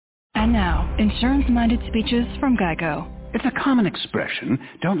And now, insurance-minded speeches from Geico. It's a common expression,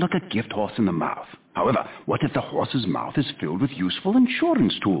 don't let the gift horse in the mouth. However, what if the horse's mouth is filled with useful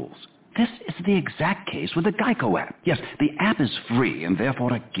insurance tools? This is the exact case with the Geico app. Yes, the app is free and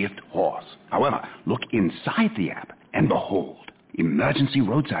therefore a gift horse. However, look inside the app and behold, emergency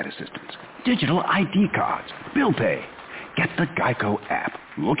roadside assistance, digital ID cards, bill pay. Get the Geico app.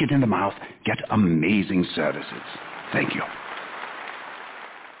 Look it in the mouth. Get amazing services. Thank you.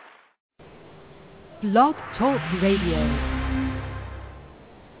 Blog Talk Radio.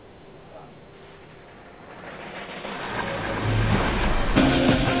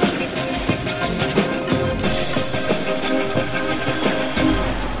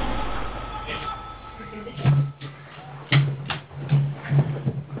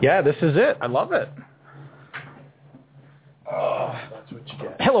 Yeah, this is it. I love it. Oh, that's what you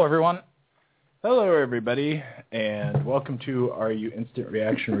get. Hello, everyone. Hello, everybody, and welcome to our Instant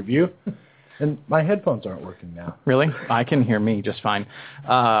Reaction Review. And my headphones aren't working now. Really? I can hear me just fine.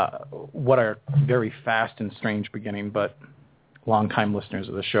 What a very fast and strange beginning, but longtime listeners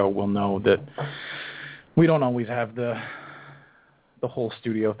of the show will know that we don't always have the whole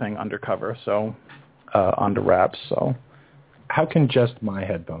studio thing undercover, so under wraps. So how can just my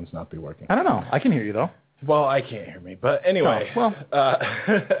headphones not be working? I don't know. I can hear you, though. Well, I can't hear me, but anyway,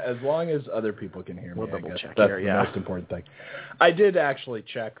 as long as other people can hear me, I guess that's the most important thing. I did actually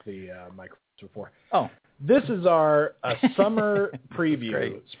check the microphones before. Oh. This is our summer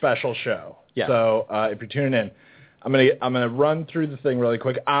preview special show. Yeah. So if you're tuning in, I'm gonna run through the thing really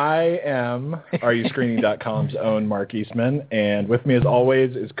quick. I am AreYouScreening.com's own Mark Eastman, and with me as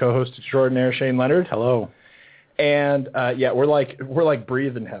always is co-host extraordinaire Shane Leonard. Hello. And we're like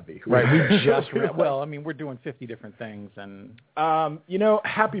breathing heavy, right? We just we're doing 50 different things, and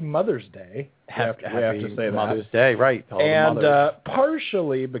Happy Mother's Day. We have to say Mother's Day, right? And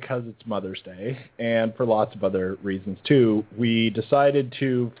partially because it's Mother's Day, and for lots of other reasons too, we decided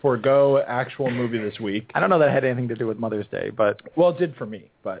to forego actual movie this week. I don't know that it had anything to do with Mother's Day, but it did for me.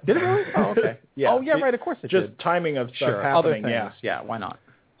 But did it really? Oh, okay. Yeah. Oh, yeah, right. Of course it did. Just timing of stuff happening. Other things. Yeah. Why not?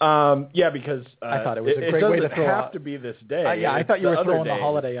 Because I thought it was a great way to throw have to be this day. I thought you were throwing the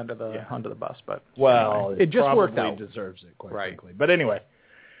holiday under the bus, but anyway, it just worked out. Deserves it, quite frankly. But anyway,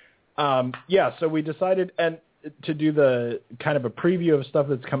 so we decided to do the kind of a preview of stuff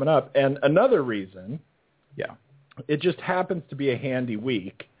that's coming up, and another reason, it just happens to be a handy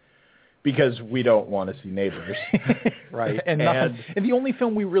week because we don't want to see Neighbors, right? And the only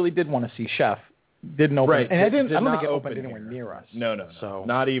film we really did want to see, Chef. Didn't open, right? And I don't think it opened anywhere near us. No. So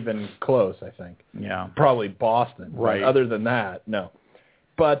not even close. I think. Yeah. Probably Boston. Right. Other than that, no.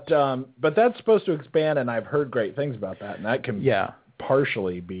 But that's supposed to expand, and I've heard great things about that, and that can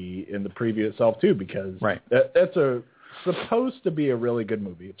partially be in the preview itself too, because that's supposed to be a really good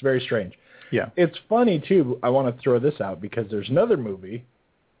movie. It's very strange. Yeah. It's funny too. I want to throw this out because there's another movie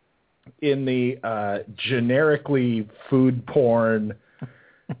in the generically food porn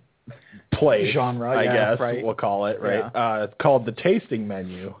place genre, I guess we'll call it, right? Yeah. It's called The Tasting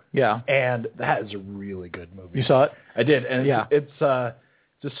Menu. Yeah. And that is a really good movie. You saw it? I did. And it's a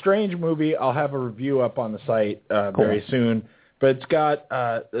strange movie. I'll have a review up on the site very soon. But it's got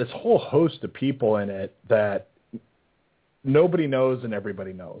this whole host of people in it that nobody knows and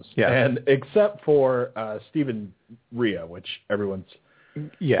everybody knows. Yeah. And except for Stephen Rea, which everyone's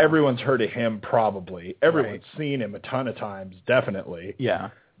heard of him probably. Everyone's seen him a ton of times, definitely. Yeah.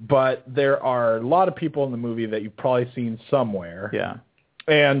 But there are a lot of people in the movie that you've probably seen somewhere. Yeah.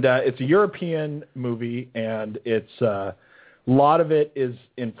 And it's a European movie, and it's a lot of it is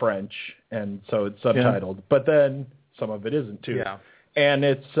in French, and so it's subtitled. Yeah. But then some of it isn't, too. Yeah. And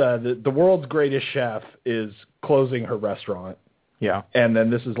it's the world's greatest chef is closing her restaurant. Yeah. And then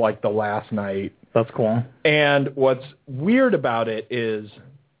this is like the last night. That's cool. And what's weird about it is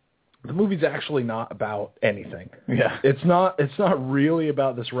the movie's actually not about anything. Yeah. It's not really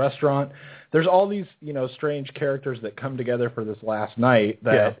about this restaurant. There's all these, strange characters that come together for this last night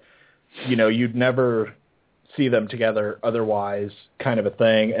that, you'd never see them together otherwise, kind of a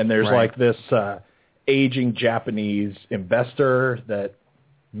thing. And there's like this aging Japanese investor that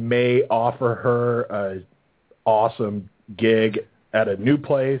may offer her a awesome gig at a new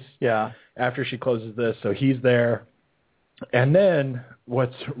place. Yeah. After she closes this. So he's there. And then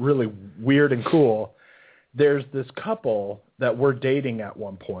what's really weird and cool, there's this couple that were dating at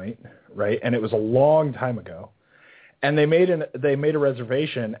one point, right? And it was a long time ago. And they made a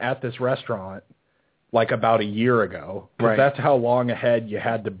reservation at this restaurant like about a year ago. Because that's how long ahead you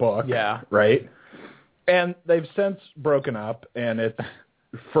had to book. Yeah. Right? And they've since broken up, and it's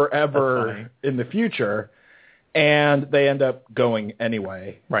forever in the future. And they end up going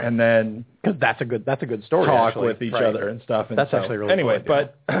anyway, right? And then because that's a good story. Talk actually. with each other and stuff. And that's actually really anyway. cool,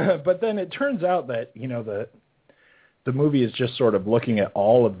 but then it turns out that the movie is just sort of looking at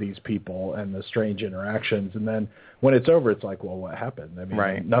all of these people and the strange interactions, and then when it's over, it's like, well, what happened? I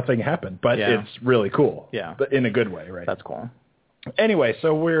mean, nothing happened, but it's really cool. Yeah, but in a good way, right? That's cool. Anyway,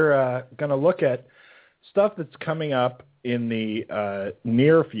 so we're going to look at stuff that's coming up in the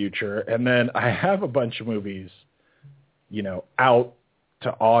near future, and then I have a bunch of movies, out to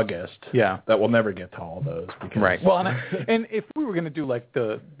August. Yeah, that we'll never get to all those. Because right. Well, and if we were going to do like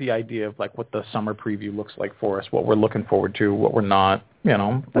the idea of like what the summer preview looks like for us, what we're looking forward to, what we're not,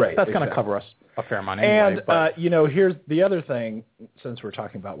 that's going to cover us a fair amount anyway. And here's the other thing. Since we're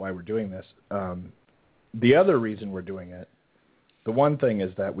talking about why we're doing this, the other reason we're doing it, the one thing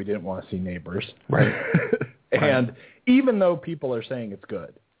is that we didn't want to see Neighbors, right? And even though people are saying it's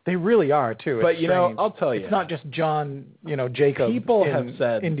good, they really are too. But I'll tell you, it's not just John, Jacob. People have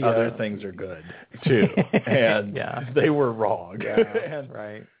said India. Other things are good too, and they were wrong. Yeah, and,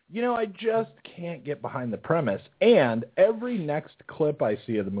 right. I just can't get behind the premise. And every next clip I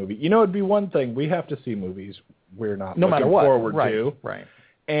see of the movie, it'd be one thing. We have to see movies we're not no looking matter what. forward right. to, right?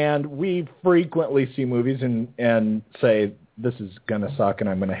 And we frequently see movies and say, this is going to suck and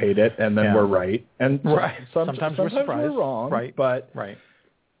I'm going to hate it, and then we're right. And sometimes we're surprised. We're wrong. Right.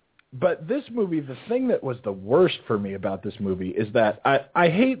 But this movie, the thing that was the worst for me about this movie is that I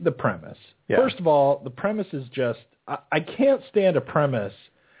hate the premise. Yeah. First of all, the premise is just, I can't stand a premise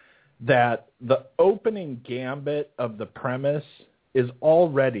that the opening gambit of the premise is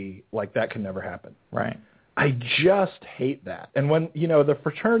already like that can never happen. Right. I just hate that. And when, the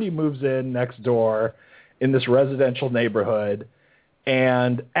fraternity moves in next door in this residential neighborhood,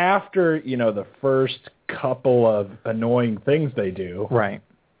 and after, the first couple of annoying things they do, right.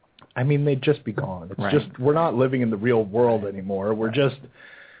 I mean, they'd just be gone. It's just, we're not living in the real world anymore. We're just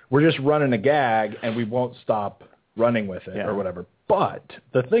running a gag, and we won't stop running with it or whatever. But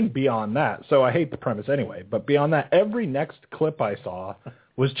the thing beyond that, so I hate the premise anyway, but beyond that, every next clip I saw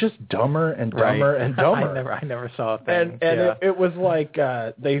was just dumber and dumber and dumber. I never saw a thing. And it was like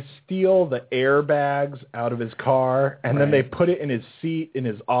they steal the airbags out of his car, and then they put it in his seat in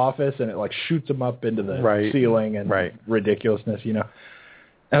his office, and it like shoots him up into the ceiling and ridiculousness,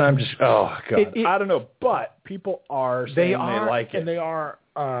 And I'm just, oh God, I don't know, but people are saying they like it, and they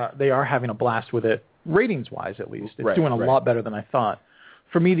are having a blast with it, ratings-wise at least. It's doing a lot better than I thought.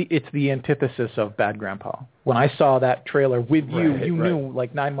 For me, it's the antithesis of Bad Grandpa. When I saw that trailer with you, you knew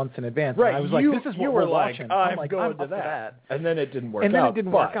like 9 months in advance. Right. And I was like, this is what we're watching. I'm going to that. And then it didn't work out. And then it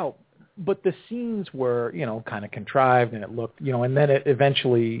didn't work out. But the scenes were, kind of contrived, and it looked, and then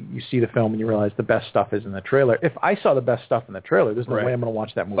eventually you see the film and you realize the best stuff is in the trailer. If I saw the best stuff in the trailer, there's no way I'm going to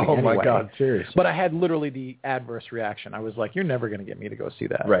watch that movie anyway. Oh, my God, seriously. But I had literally the adverse reaction. I was like, you're never going to get me to go see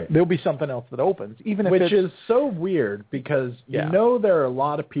that. Right. There'll be something else that opens, even if Which is so weird because there are a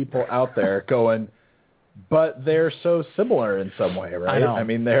lot of people out there going, but they're so similar in some way, right? I know. I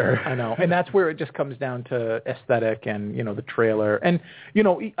mean, I know. And that's where it just comes down to aesthetic and, the trailer. And,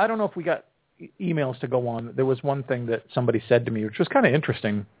 I don't know if we got emails to go on. There was one thing that somebody said to me, which was kind of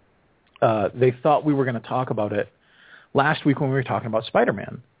interesting. They thought we were going to talk about it last week when we were talking about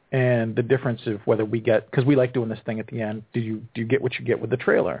Spider-Man and the difference of whether we get, because we like doing this thing at the end, do you get what you get with the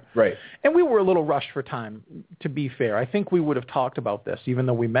trailer? Right. And we were a little rushed for time, to be fair. I think we would have talked about this, even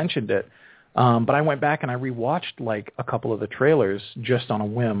though we mentioned it. But I went back and I rewatched like a couple of the trailers just on a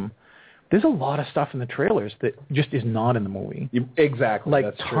whim. There's a lot of stuff in the trailers that just is not in the movie. Exactly.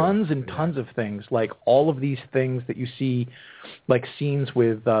 Like tons and tons of things. Like all of these things that you see, like scenes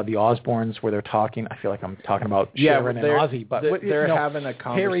with the Osborns where they're talking. I feel like I'm talking about Sharon and Ozzy, but they're having a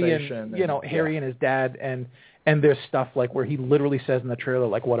conversation. Harry and his dad, and there's stuff like where he literally says in the trailer,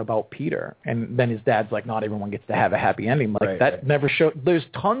 like, what about Peter? And then his dad's like, not everyone gets to have a happy ending. Like never show. There's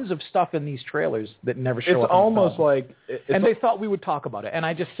tons of stuff in these trailers that never show up. It's almost like... And they thought we would talk about it. And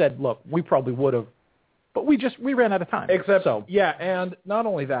I just said, look, we probably would have, but we ran out of time. And not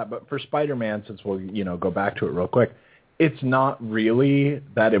only that, but for Spider-Man, since we'll, go back to it real quick, it's not really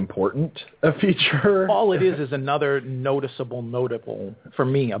that important a feature. All it is another notable for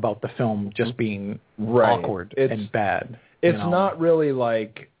me about the film just being awkward and bad. It's not really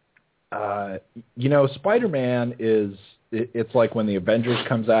like, Spider-Man is, it's like when the Avengers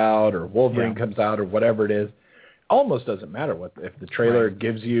comes out or Wolverine comes out or whatever it is. Almost doesn't matter if the trailer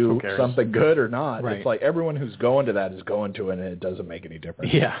gives you something good or not. Right. It's like everyone who's going to that is going to it, and it doesn't make any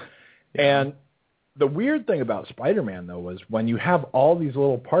difference. Yeah. And the weird thing about Spider-Man, though, was when you have all these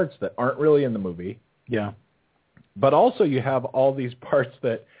little parts that aren't really in the movie. Yeah. But also you have all these parts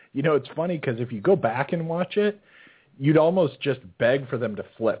that it's funny because if you go back and watch it, you'd almost just beg for them to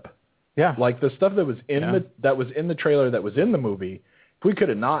flip. Yeah. Like the stuff that was in the trailer that was in the movie, if we could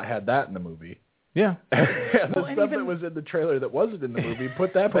have not had that in the movie. Yeah. and the stuff that was in the trailer that wasn't in the movie,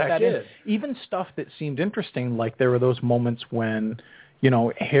 put that back in. Even stuff that seemed interesting, like there were those moments when,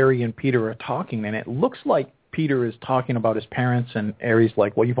 Harry and Peter are talking, and it looks like Peter is talking about his parents, and Harry's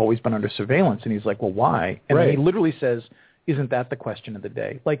like, well, you've always been under surveillance. And he's like, well, why? And then he literally says, isn't that the question of the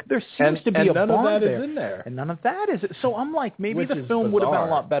day? Like, there seems to be a bond there. And none of that is in there. And none of that is. So I'm like, maybe the film would have been a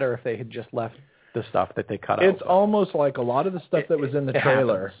lot better if they had just left the stuff that they cut out. It's almost like a lot of the stuff that was in the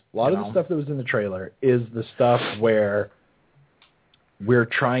trailer, the stuff that was in the trailer is the stuff where we're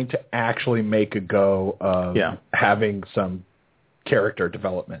trying to actually make a go of having some character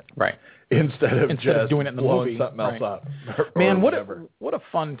development. Right. Instead of just doing it in the movie. Something else up. Man, what a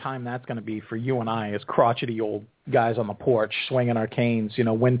fun time that's going to be for you and I as crotchety old guys on the porch swinging our canes,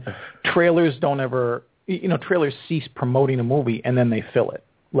 when trailers don't ever, trailers cease promoting a movie and then they fill it.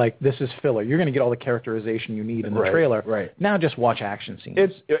 Like, this is filler. You're going to get all the characterization you need in the trailer. Right. Now just watch action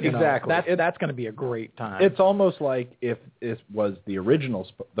scenes. Exactly. That's going to be a great time. It's almost like if it was the original,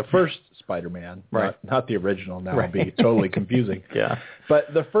 the first Spider-Man, not the original. Now it'd be totally confusing. Yeah.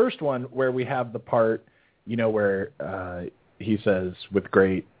 But the first one where we have the part, where he says, with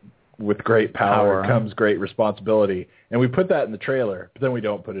great power comes great responsibility. And we put that in the trailer, but then we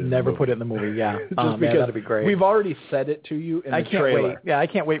don't put it in the movie. Never put it in the movie, yeah. Just because that'd be great. We've already said it to you in the trailer. Wait. Yeah, I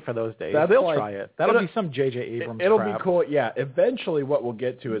can't wait for those days. They'll try it. That'll be some J.J. Abrams It'll crap. be cool. Yeah, eventually what we'll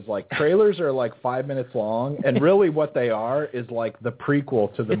get to is like trailers are like 5 minutes long, and really what they are is like the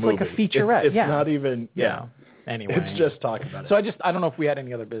prequel to the movie. It's like a featurette. It's not even, Anyway. It's just talking about it. So I don't know if we had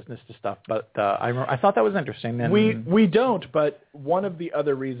any other business to stuff, but I thought that was interesting. And we don't, but one of the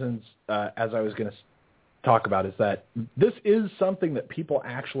other reasons, as I was going to talk about, is that this is something that people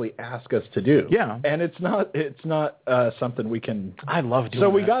actually ask us to do. Yeah. And it's not something we can. I love doing So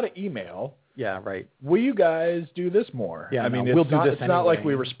we got an email. Yeah, right. Will you guys do this more? Yeah, we'll do this. It's not like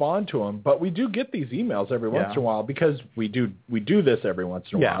we respond to them, but we do get these emails every once in a while because we do this every once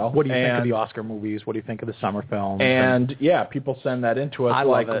in a while. What do you think of the Oscar movies? What do you think of the summer films? And people send that into us. I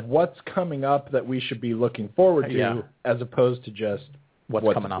like, love it. What's coming up that we should be looking forward to, as opposed to just what's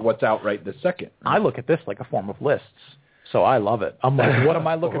coming up, what's out right this second. I look at this like a form of lists. So I love it. I'm like, what am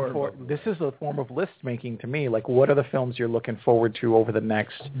I looking for? This is a form of list making to me. Like, what are the films you're looking forward to over the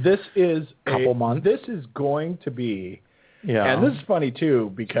next couple months? This is going to be, and this is funny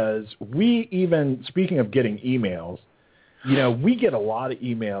too, because speaking of getting emails, we get a lot of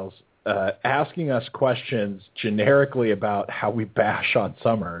emails asking us questions generically about how we bash on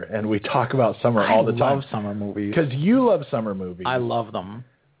summer, and we talk about summer all the time. I love summer movies. Because you love summer movies. I love them.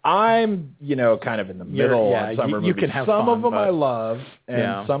 I'm, kind of in the middle on summer movies. You can have some fun, of them I love,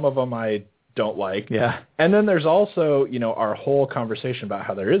 and some of them I don't like. Yeah. And then there's also, our whole conversation about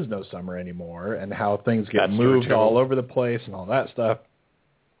how there is no summer anymore and how things get moved all over the place and all that stuff.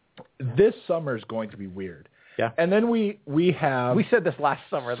 This summer is going to be weird. Yeah. And then we said this last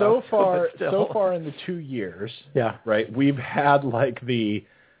summer, so far in the 2 years, right, we've had like the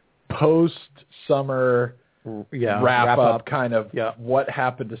post-summer wrap up kind of what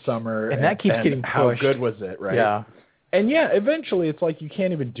happened to summer, and that keeps getting pushed. How good was it, right? Yeah. And eventually it's like you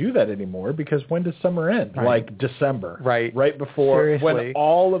can't even do that anymore because when does summer end? Right. Like December. Right. Right before Seriously. when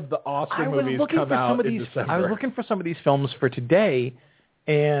all of the Oscar movies come out in December. I was looking for some of these films for today,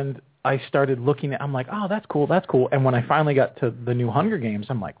 and I started looking at, I'm like, oh, that's cool. And when I finally got to the new Hunger Games,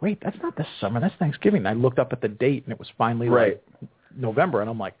 I'm like, wait, that's not this summer, that's Thanksgiving. And I looked up at the date, and it was finally like November, and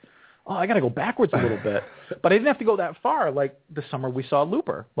I'm like, oh, I got to go backwards a little bit. But I didn't have to go that far. Like the summer we saw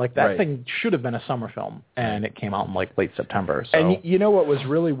Looper. Like that thing should have been a summer film, and it came out in like late September. So. And you know what was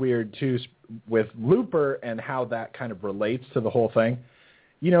really weird too with Looper and how that kind of relates to the whole thing?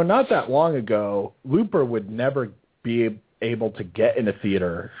 Not that long ago, Looper would never be able to get in a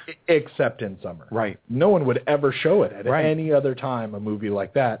theater except in summer. Right. No one would ever show it at any other time, a movie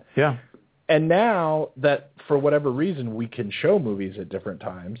like that. Yeah. And now that for whatever reason we can show movies at different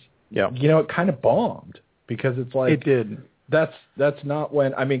times, it kind of bombed because it's like it did. That's not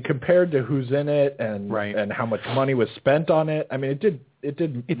when compared to who's in it and how much money was spent on it. I mean, it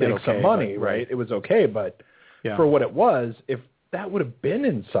did make some money, right? It was okay, but for what it was, if that would have been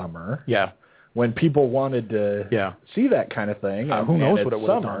in summer, when people wanted to see that kind of thing, who knows what it would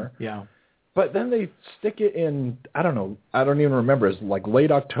have done? done? Yeah. But then they stick it in, I don't know, I don't even remember, it's like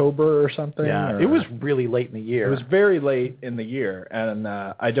late October or something. Yeah, it was really late in the year. It was very late in the year, and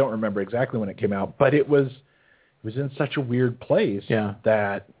I don't remember exactly when it came out, but it was in such a weird place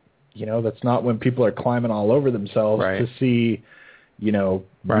that, that's not when people are climbing all over themselves to see,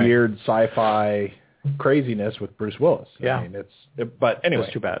 weird sci-fi craziness with Bruce Willis. Yeah. I mean, but anyway.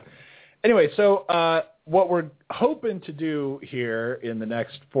 It's too bad. Anyway, so what we're hoping to do here in the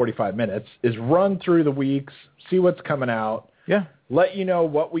next 45 minutes is run through the weeks, see what's coming out. Yeah. Let you know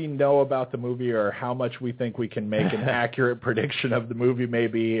what we know about the movie or how much we think we can make an accurate prediction of the movie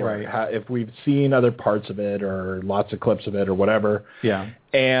maybe, or if we've seen other parts of it or lots of clips of it or whatever. Yeah.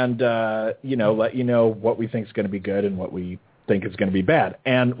 And, let you know what we think is going to be good and what we think is going to be bad.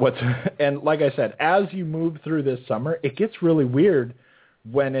 And like I said, as you move through this summer, it gets really weird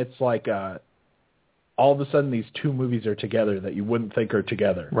when it's like all of a sudden these two movies are together that you wouldn't think are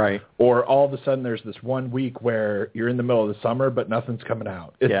together. Right. Or all of a sudden there's this 1 week where you're in the middle of the summer but nothing's coming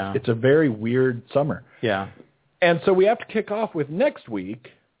out. It's a very weird summer. Yeah. And so we have to kick off with next week.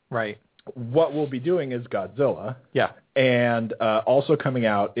 Right. What we'll be doing is Godzilla. Yeah. And also coming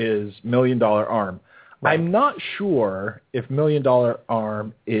out is $1 Million Arm. Right. I'm not sure if $1 Million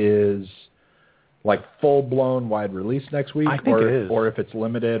Arm is like full-blown wide release next week, I think it is. Or if it's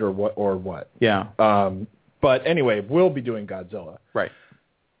limited or what. Yeah. But anyway, we'll be doing Godzilla. Right.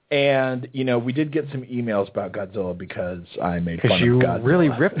 And, we did get some emails about Godzilla because I made fun of Godzilla. Because you really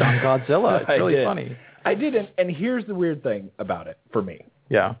ripped on Godzilla. It's really funny. I did, and here's the weird thing about it for me.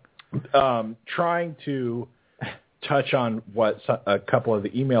 Yeah. Trying to touch on what a couple of the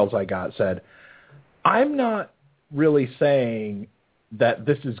emails I got said, I'm not really saying that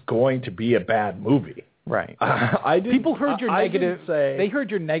this is going to be a bad movie. Right. People heard your negative. They heard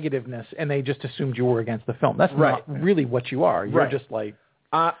your negativeness, and they just assumed you were against the film. That's not really what you are. You're just like.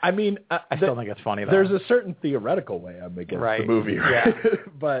 I still think it's funny, though. There's a certain theoretical way I'm against the movie, right? Yeah.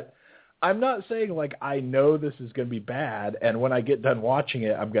 But I'm not saying, like, I know this is going to be bad, and when I get done watching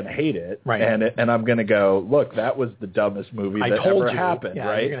it, I'm going to hate it. Right. And I'm going to go, look, that was the dumbest movie that ever happened,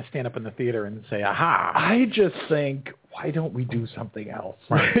 right? You're going to stand up in the theater and say, aha. I just think, why don't we do something else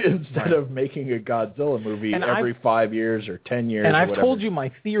instead of making a Godzilla movie every 5 years or 10 years and or I've whatever. told you my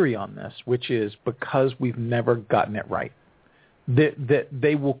theory on this, which is because we've never gotten it right. That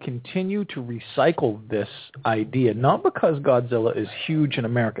they will continue to recycle this idea, not because Godzilla is huge in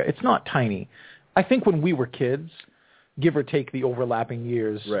America. It's not tiny. I think when we were kids, give or take the overlapping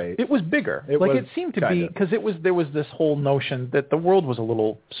years, it was bigger. It seemed to be, because there was this whole notion that the world was a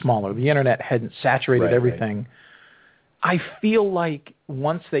little smaller. The internet hadn't saturated everything. I feel like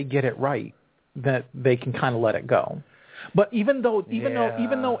once they get it right, that they can kind of let it go. But even though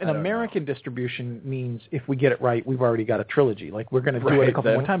an American distribution means if we get it right, we've already got a trilogy. Like, we're going to do it a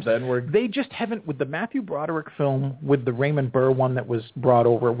couple more times. They just haven't, with the Matthew Broderick film, with the Raymond Burr one that was brought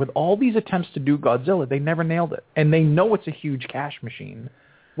over, with all these attempts to do Godzilla, they never nailed it. And they know it's a huge cash machine.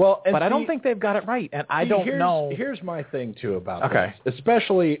 Well, but I don't think they've got it right, and I don't know. Here's my thing, too, about this.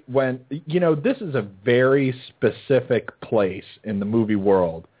 Especially when, this is a very specific place in the movie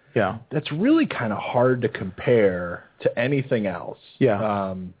world. Yeah. That's really kind of hard to compare to anything else.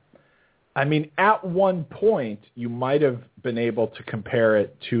 Yeah. I mean, at one point, you might have been able to compare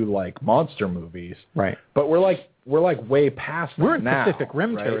it to, like, monster movies. Right. But we're way past that now. We're in Pacific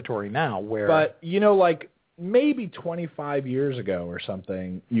Rim territory now, where... But, like, maybe 25 years ago or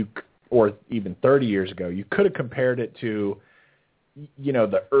something, or even 30 years ago, you could have compared it to,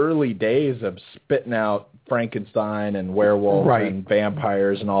 the early days of spitting out Frankenstein and werewolves and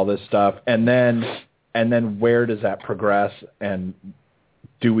vampires and all this stuff. And then where does that progress? And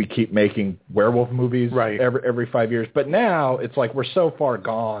do we keep making werewolf movies every 5 years? But now it's like we're so far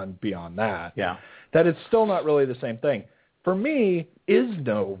gone beyond that that it's still not really the same thing. For me, is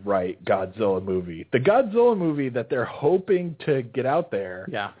no Godzilla movie. The Godzilla movie that they're hoping to get out there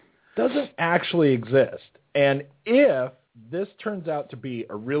doesn't actually exist. And if this turns out to be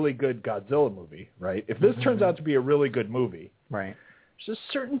a really good Godzilla movie, right? If this turns out to be a really good movie, right? There's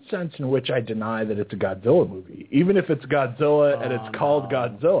a certain sense in which I deny that it's a Godzilla movie, even if it's Godzilla and it's called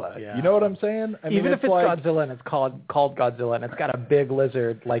Godzilla. Yeah. You know what I'm saying? I mean, if it's like, Godzilla and it's called Godzilla and it's got a big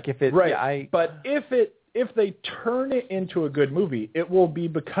lizard, like if it but if they turn it into a good movie, it will be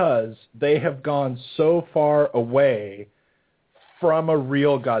because they have gone so far away from a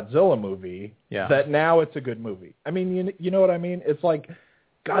real Godzilla movie that now it's a good movie. I mean, you know what I mean? It's like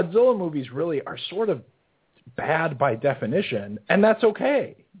Godzilla movies really are sort of bad by definition, and that's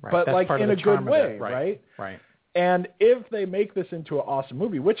okay. Right. But that's like in a good way, right? Right. And if they make this into an awesome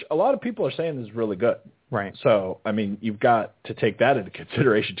movie, which a lot of people are saying is really good. Right. So, I mean, you've got to take that into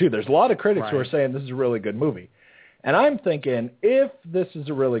consideration too. There's a lot of critics who are saying this is a really good movie. And I'm thinking, if this is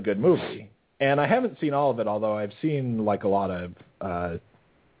a really good movie, and I haven't seen all of it, although I've seen like a lot of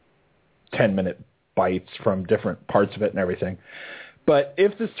 10-minute bites from different parts of it and everything. But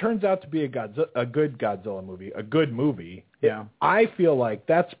if this turns out to be a good Godzilla movie, a good movie, yeah, I feel like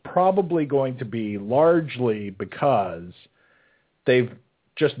that's probably going to be largely because they've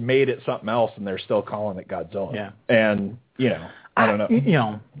just made it something else and they're still calling it Godzilla. Yeah. And, I don't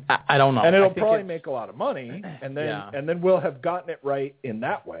know. I don't know. And it'll probably make a lot of money, and then Yeah. and then we'll have gotten it right in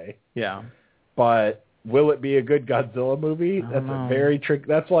that way. Yeah. But will it be a good Godzilla movie? That's a very tricky.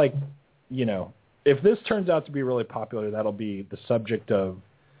 That's like, if this turns out to be really popular, that'll be the subject of,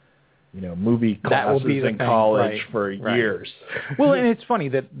 movie classes in college for years. Well, and it's funny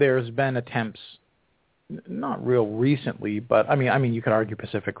that there's been attempts, not real recently, but I mean, you could argue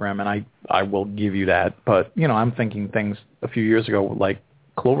Pacific Rim, and I will give you that. But I'm thinking things a few years ago like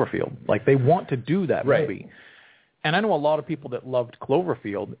Cloverfield, like they want to do that movie. And I know a lot of people that loved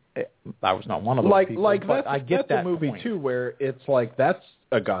Cloverfield. I was not one of those people, but I get that's that a movie point. too, where it's like that's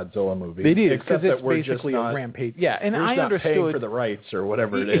a Godzilla movie. It is, except because it's that we're basically just a not, rampage. Yeah, and we're I just understood not paying for the rights or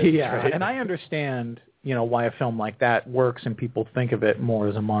whatever it is. Yeah, right? and I understand, why a film like that works and people think of it more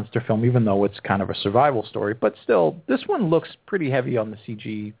as a monster film, even though it's kind of a survival story. But still, this one looks pretty heavy on the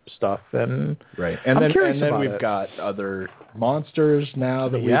CG stuff, and right. And I'm then curious and then about we've it. got other monsters now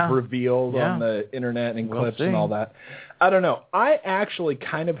that we've revealed on the internet and clips and all that. I don't know. I actually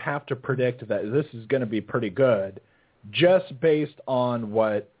kind of have to predict that this is going to be pretty good, just based on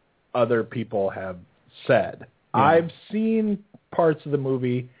what other people have said. Yeah. I've seen parts of the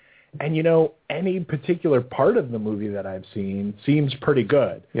movie, and any particular part of the movie that I've seen seems pretty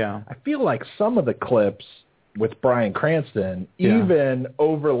good. Yeah. I feel like some of the clips with Bryan Cranston, even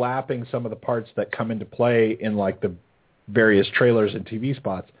overlapping some of the parts that come into play in like the various trailers and TV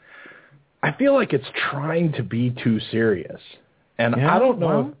spots, I feel like it's trying to be too serious. And I don't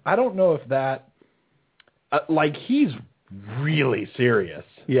know. I don't know if that, like, he's really serious.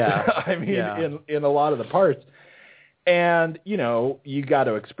 Yeah. I mean, in a lot of the parts. And, you got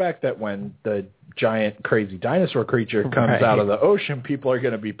to expect that when the giant crazy dinosaur creature comes out of the ocean, people are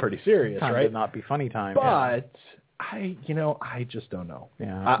going to be pretty serious, time right? to not be funny time. But I just don't know.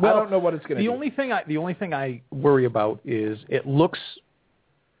 Yeah. I don't know what it's going to be. The only thing I worry about is it looks,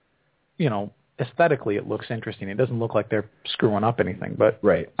 aesthetically it looks interesting. It doesn't look like they're screwing up anything, but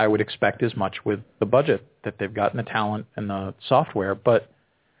I would expect as much with the budget that they've got and the talent and the software, but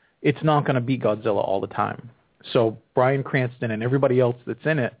it's not going to be Godzilla all the time. So Bryan Cranston and everybody else that's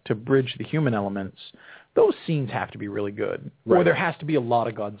in it to bridge the human elements, those scenes have to be really good. Right. Or there has to be a lot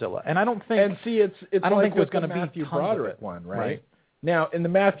of Godzilla. And I don't think And see it's I don't like think there's with going the to be Matthew tons of Broderick it. one, right? Now, in the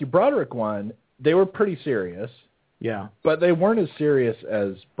Matthew Broderick one, they were pretty serious. Yeah. But they weren't as serious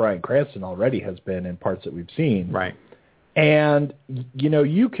as Bryan Cranston already has been in parts that we've seen. Right. And,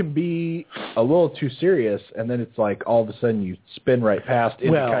 you can be a little too serious, and then it's like all of a sudden you spin right past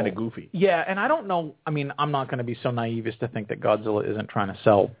into kind of goofy. Yeah, and I don't know. I mean, I'm not going to be so naive as to think that Godzilla isn't trying to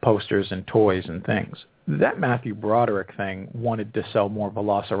sell posters and toys and things. That Matthew Broderick thing wanted to sell more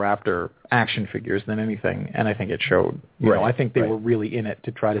Velociraptor action figures than anything, and I think it showed. You know, I think they were really in it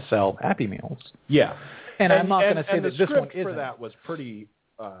to try to sell Happy Meals. Yeah. And I'm not going to say that this one isn't. For that was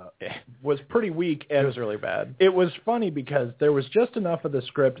pretty weak, and it was really bad. It was funny because there was just enough of the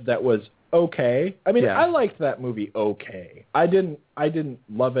script that was okay. I mean, I liked that movie okay. I didn't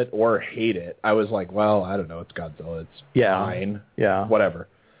love it or hate it. I was like, well, I don't know, it's Godzilla, it's fine, whatever.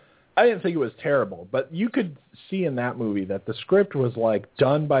 I didn't think it was terrible, but you could see in that movie that the script was like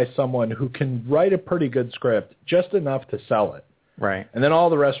done by someone who can write a pretty good script, just enough to sell it. Right. And then all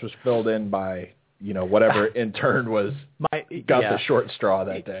the rest was filled in by whatever in turn got the short straw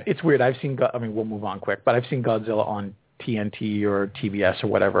that day. It's weird. We'll move on quick, but I've seen Godzilla on TNT or TBS or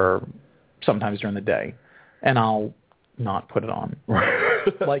whatever sometimes during the day, and I'll not put it on.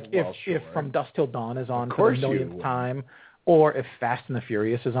 Like if From Dusk Till Dawn is on for the millionth time, or if Fast and the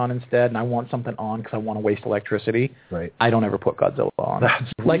Furious is on instead, and I want something on because I want to waste electricity, I don't ever put Godzilla on.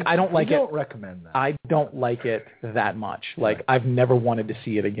 I don't like it. I don't recommend that. I don't like it that much. Like, I've never wanted to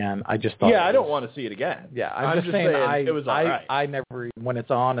see it again. I just thought I don't want to see it again. Yeah, I'm just saying it was all right. I never, when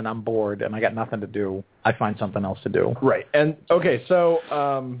it's on and I'm bored and I got nothing to do, I find something else to do. Right. And, okay,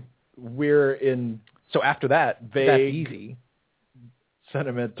 so we're in... So after that, vague, that's easy.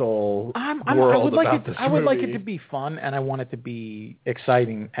 Sentimental I would like it to be fun, and I want it to be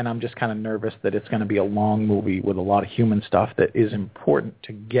exciting, and I'm just kind of nervous that it's going to be a long movie with a lot of human stuff that is important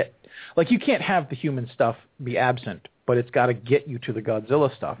to get. Like, you can't have the human stuff be absent, but it's got to get you to the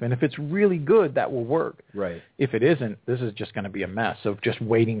Godzilla stuff. And if it's really good, that will work. Right. If it isn't, this is just going to be a mess of just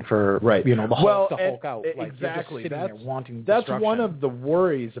waiting for the Hulk to Hulk out. Like, exactly. You're just sitting there wanting that's destruction. one of the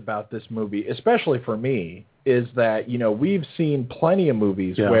worries about this movie, especially for me, is that, we've seen plenty of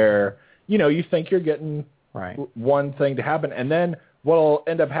movies where, you think you're getting one thing to happen, and then what'll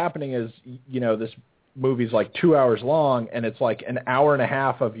end up happening is, this movie's like 2 hours long, and it's like an hour and a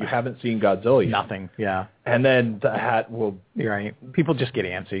half of you haven't seen Godzilla yet. Nothing, yeah. And then that will... You're right. People just get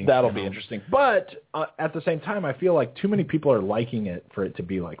antsy. That'll be interesting. But at the same time, I feel like too many people are liking it for it to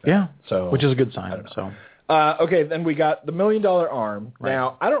be like that. Yeah, so which is a good sign. So. Okay, then we got The $1 Million Arm. Right.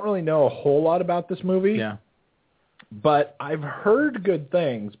 Now, I don't really know a whole lot about this movie. Yeah. But I've heard good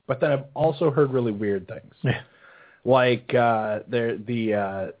things, but then I've also heard really weird things. Yeah. Like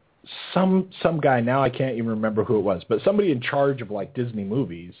some guy, now I can't even remember who it was, but somebody in charge of like Disney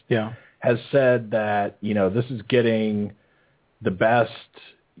movies has said that, this is getting the best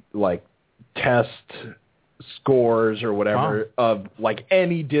like test scores or whatever of like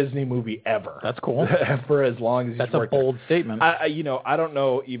any Disney movie ever. That's cool. For as long as that's a bold statement. I don't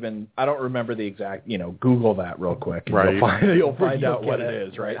know I don't remember the exact, Google that real quick. And right. You'll find out what it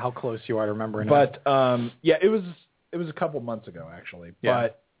is, right? How close you are to remembering it. But, it was a couple months ago, actually. Yeah.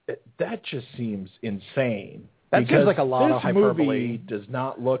 But that just seems insane. That seems like a lot of hyperbole. This movie does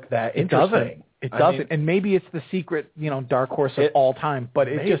not look that interesting. It doesn't. And maybe it's the secret, dark horse of all time, but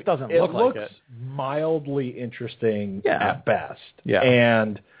it just doesn't look like it. It looks mildly interesting at best. Yeah.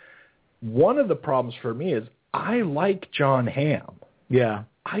 And one of the problems for me is I like John Hamm. Yeah.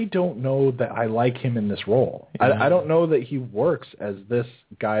 I don't know that I like him in this role. Yeah. I don't know that he works as this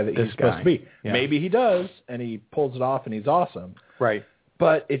guy that he's supposed to be. Yeah. Maybe he does, and he pulls it off, and he's awesome. Right.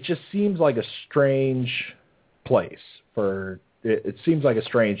 But it just seems like a strange place for it. It seems like a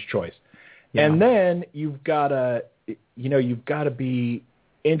strange choice. Yeah. And then you've got to be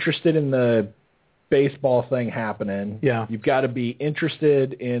interested in the baseball thing happening. Yeah. You've got to be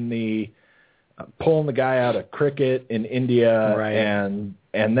interested in the pulling the guy out of cricket in India, right. and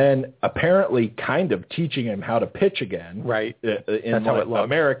then apparently kind of teaching him how to pitch again, right? In like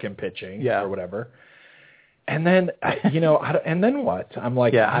American pitching, or whatever. And then and then what? I'm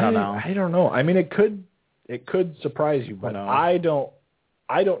like, I don't know. I don't know. I mean, it could surprise you, but I don't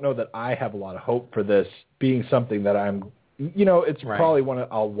know that I have a lot of hope for this being something that I'm. It's probably one.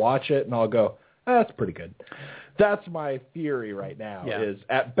 I'll watch it and I'll go, that's pretty good. That's my theory right now. Yeah. Is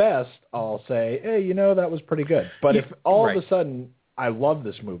at best I'll say, hey, that was pretty good. But if all of a sudden I love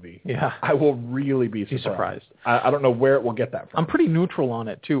this movie, I will really be surprised. I don't know where it will get that from. I'm pretty neutral on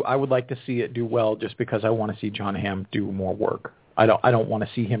it too. I would like to see it do well, just because I want to see John Hamm do more work. I don't want to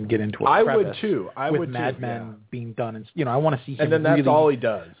see him get into a crevice. I would too. With Mad Men being done, and I want to see him. And then that's all he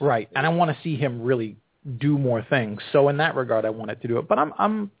does, right? And I want to see him really do more things. So in that regard, I wanted to do it. But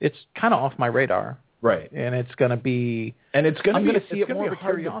it's kind of off my radar. Right. And it's going to be... And it's going to see it more of a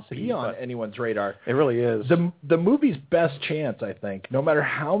curiosity. Be on anyone's radar. It really is. The movie's best chance, I think, no matter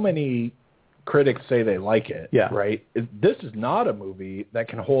how many critics say they like it, right? This is not a movie that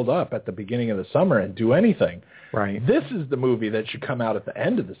can hold up at the beginning of the summer and do anything. Right. This is the movie that should come out at the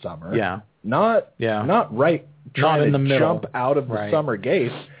end of the summer. Yeah. Not right trying to jump out of the summer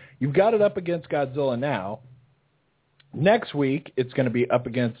gates. You've got it up against Godzilla now. Next week, it's going to be up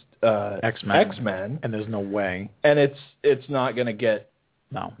against X-Men. And there's no way. And it's not going to get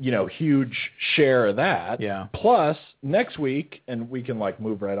huge share of that. Yeah. Plus, next week, and we can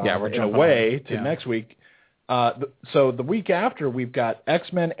move right on in a way to next week. So the week after, we've got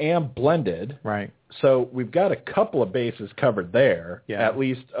X-Men and Blended. Right. So we've got a couple of bases covered there, at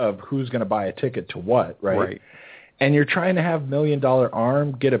least of who's going to buy a ticket to what, right? Right. And you're trying to have $1 Million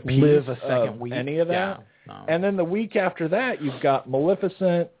Arm get a piece a second week. Any of that. Yeah. No. And then the week after that, you've got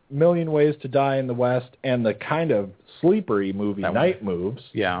Maleficent, Million Ways to Die in the West, and the kind of sleepery movie Night Moves.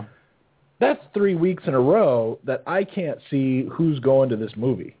 Yeah. That's 3 weeks in a row that I can't see who's going to this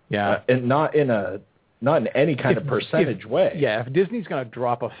movie. Yeah. And not in any kind of percentage way. Yeah, if Disney's going to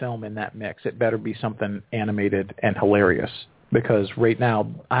drop a film in that mix, it better be something animated and hilarious. Because right now,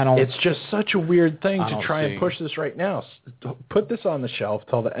 it's just such a weird thing to try and push this right now. Put this on the shelf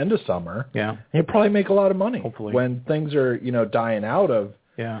till the end of summer. Yeah. And you'll probably make a lot of money. Hopefully. When things are, dying out of,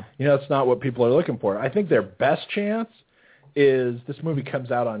 it's not what people are looking for. I think their best chance is this movie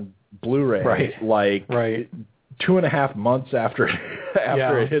comes out on Blu-ray 2.5 months after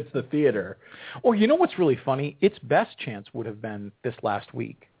it hits the theater. Or what's really funny? Its best chance would have been this last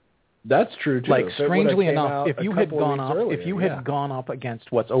week. That's true too. Strangely enough, if you had gone up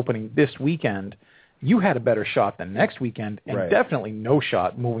against what's opening this weekend, you had a better shot than next weekend, and definitely no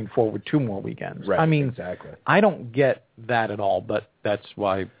shot moving forward 2 more weekends. Right, I mean, exactly. I don't get that at all, but that's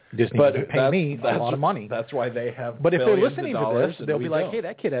why Disney pay me a lot of money. That's why they have. But if they're listening to this, they'll be like, "Hey,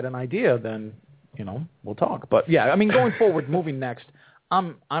 that kid had an idea." Then we'll talk. But yeah, I mean, going forward, moving next,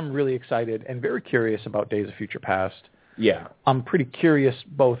 I'm really excited and very curious about Days of Future Past. Yeah. I'm pretty curious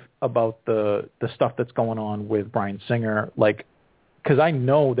both about the stuff that's going on with Bryan Singer. because I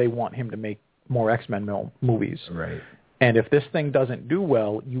know they want him to make more X-Men movies. Right. And if this thing doesn't do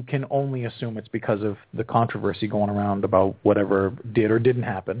well, you can only assume it's because of the controversy going around about whatever did or didn't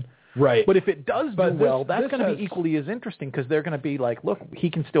happen. Right. But if it does do well, that's going to be equally as interesting because they're going to be like, look,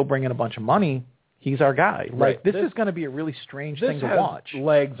 he can still bring in a bunch of money. He's our guy. Right. Like, this is going to be a really strange thing to watch. This has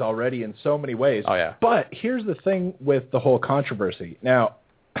legs already in so many ways. Oh, yeah. But here's the thing with the whole controversy. Now,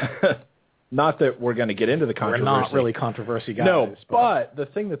 not that we're going to get into the controversy. We're not really controversy guys. No, but the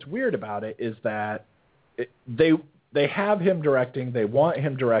thing that's weird about it is that they have him directing. They want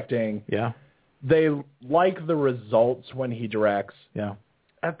him directing. Yeah. They like the results when he directs. Yeah.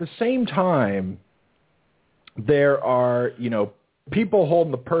 At the same time, there are, people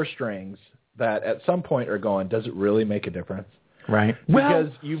holding the purse strings that at some point are going, does it really make a difference? Right. Because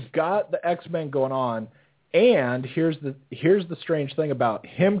you've got the X-Men going on, and here's the strange thing about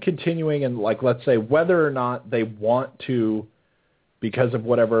him continuing, and like, let's say whether or not they want to, because of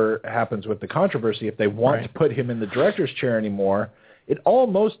whatever happens with the controversy, if they want to put him in the director's chair anymore, it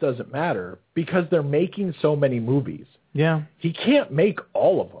almost doesn't matter because they're making so many movies. Yeah. He can't make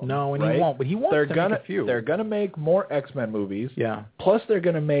all of them. No, and he won't, but he wants to make a few. They're going to make more X-Men movies. Yeah. Plus they're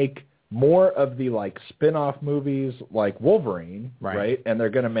going to make more of the like spin-off movies like Wolverine, right? And they're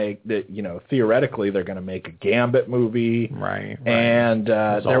going to make theoretically they're going to make a Gambit movie. Right. And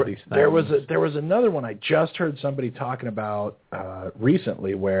there was another one I just heard somebody talking about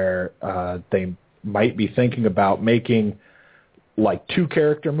recently where they might be thinking about making like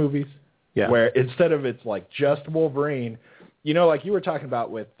 2-character movies. Yeah. Where instead of it's like just Wolverine, like you were talking about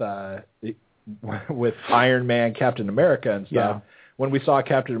with Iron Man, Captain America and stuff. Yeah. When we saw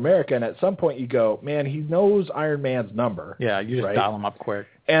Captain America, and at some point you go, man, he knows Iron Man's number. Yeah, you just dial him up quick.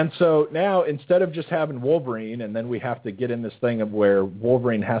 And so now, instead of just having Wolverine, and then we have to get in this thing of where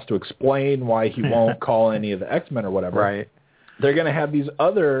Wolverine has to explain why he won't call any of the X-Men or whatever, right? They're going to have these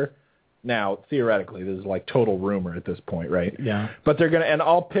other, now, theoretically, this is like total rumor at this point, right? Yeah. But they're going to, and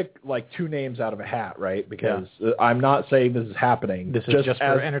I'll pick like 2 names out of a hat, right? Because I'm not saying this is happening. This is just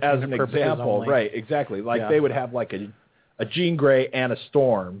for entertainment as an example. Only. Right, exactly. Like they would have like a Jean Grey and a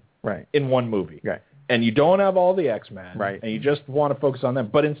Storm in one movie. Right. And you don't have all the X-Men. Right. And you just want to focus on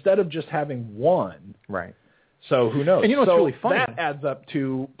them. But instead of just having one. Right. So who knows? And what's really funny? That adds up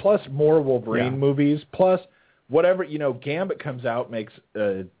to plus more Wolverine movies, plus whatever, Gambit comes out, makes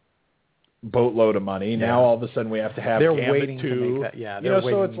a boatload of money. Yeah. Now all of a sudden we have to have Gambit waiting 2. To make that, yeah,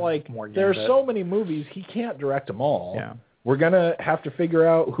 so it's like there are so many movies, he can't direct them all. Yeah. We're going to have to figure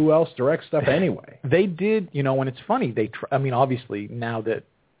out who else directs stuff anyway. They did, and it's funny. Obviously, now that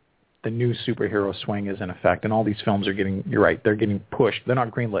the new superhero swing is in effect and all these films are getting, you're right, they're getting pushed. They're not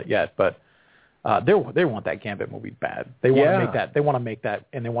greenlit yet, but they want that Gambit movie bad. They want to make that. They want to make that,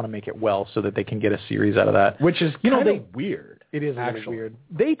 and they want to make it well so that they can get a series out of that. Which is kind of weird. It is actually weird.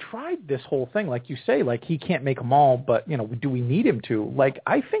 They tried this whole thing, like you say, like he can't make them all, but, do we need him to? Like,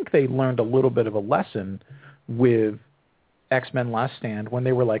 I think they learned a little bit of a lesson with X-Men Last Stand when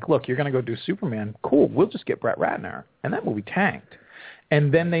they were like, look, you're going to go do Superman. Cool, we'll just get Brett Ratner. And that movie tanked.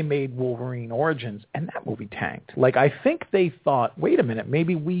 And then they made Wolverine Origins, and that movie tanked. Like, I think they thought, wait a minute,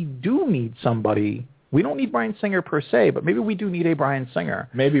 maybe we do need somebody. We don't need Bryan Singer per se, but maybe we do need a Bryan Singer.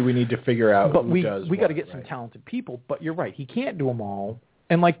 Maybe we need to figure out who does we got to get some talented people. But you're right, he can't do them all.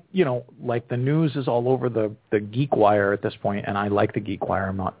 And like the news is all over the Geek Wire at this point, and I like the Geek Wire.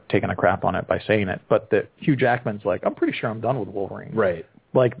 I'm not taking a crap on it by saying it, but Hugh Jackman's like, I'm pretty sure I'm done with Wolverine. Right.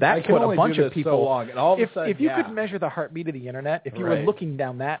 Like that's what a bunch of people. So long, and all of a sudden, if you could measure the heartbeat of the internet, if you were looking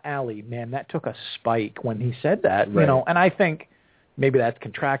down that alley, man, that took a spike when he said that. And I think maybe that's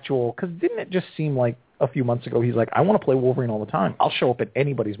contractual because didn't it just seem like a few months ago he's like, I want to play Wolverine all the time. I'll show up at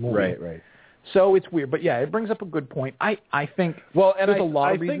anybody's movie. Right. So it's weird, but yeah, it brings up a good point. I think there's a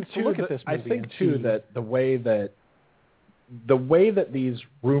lot of reasons to look at this movie. I think too that the way that these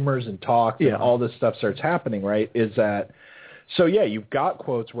rumors and talks and all this stuff starts happening, right, is that so you've got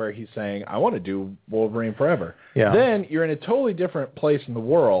quotes where he's saying, I want to do Wolverine forever. Yeah. Then you're in a totally different place in the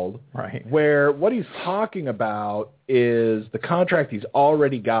world, right, where what he's talking about is the contract he's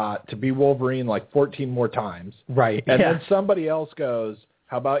already got to be Wolverine like 14 more times. Right. And then somebody else goes,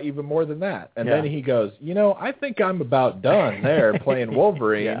 how about even more than that? And then he goes, I think I'm about done there playing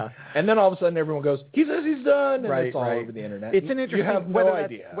Wolverine. And then all of a sudden everyone goes, he says he's done. And it's all over the internet. It's an interesting, you have no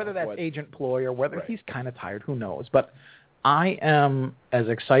idea. Whether that's agent ploy or whether he's kind of tired, who knows. But I am as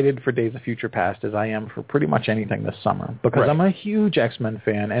excited for Days of Future Past as I am for pretty much anything this summer because I'm a huge X-Men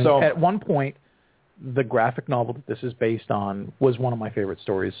fan. And at one point, the graphic novel that this is based on was one of my favorite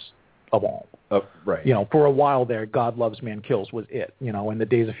stories of all. Right. For a while there, God Loves, Man Kills was it. And the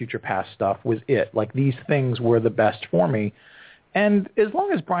Days of Future Past stuff was it. Like, these things were the best for me. And as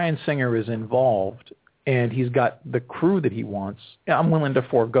long as Bryan Singer is involved and he's got the crew that he wants, I'm willing to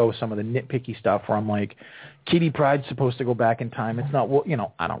forego some of the nitpicky stuff where I'm like, Kitty Pryde's supposed to go back in time. It's not,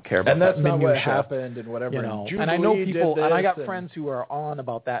 I don't care about that. And that's not what happened and whatever. And I know people, and I got friends who are on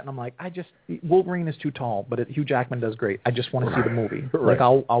about that, and I'm like, Wolverine is too tall, but Hugh Jackman does great. I just want to see the movie. Right.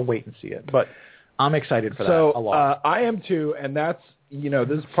 Like, I'll wait and see it. But I'm excited for that a lot. I am too, and that's,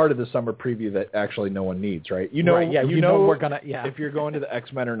 this is part of the summer preview that actually no one needs, right? Right, yeah, you know we're gonna, if you're going to the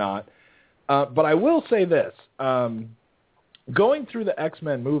X-Men or not. But I will say this. Going through the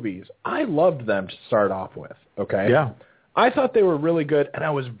X-Men movies, I loved them to start off with, okay? Yeah. I thought they were really good, and I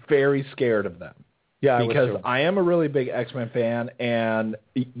was very scared of them. Yeah, because I am a really big X-Men fan, and,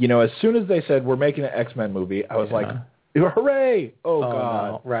 as soon as they said, we're making an X-Men movie, I was like, hooray! Oh,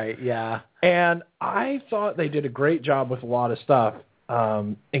 God. No. Right, yeah. And I thought they did a great job with a lot of stuff,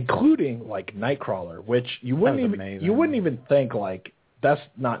 including, like, Nightcrawler, which you wouldn't even think, like, that's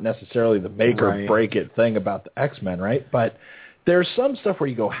not necessarily the make or break it thing about the X-Men, right? But there's some stuff where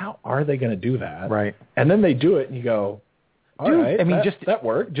you go, how are they going to do that? Right. And then they do it, and you go, all right, I mean, that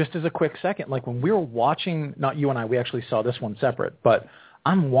worked. Just as a quick second, like when we were watching, not you and I, we actually saw this one separate, but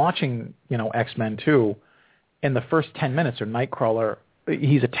I'm watching, X-Men 2, and the first 10 minutes are Nightcrawler,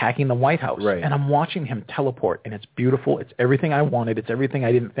 he's attacking the White House. Right. And I'm watching him teleport, and it's beautiful. It's everything I wanted. It's everything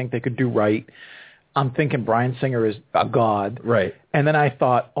I didn't think they could do right. I'm thinking Bryan Singer is a god. Right. And then I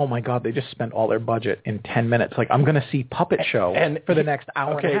thought, oh, my God, they just spent all their budget in 10 minutes. Like, I'm going to see Puppet Show for the next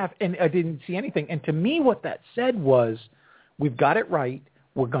hour and a half. And I didn't see anything. And to me, what that said was, we've got it right.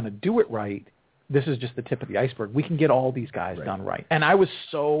 We're going to do it right. This is just the tip of the iceberg. We can get all these guys done right. And I was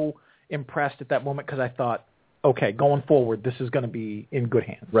so impressed at that moment because I thought, okay, going forward, this is going to be in good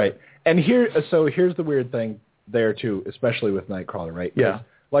hands. Right. And here's the weird thing there, too, especially with Nightcrawler, right? Yeah.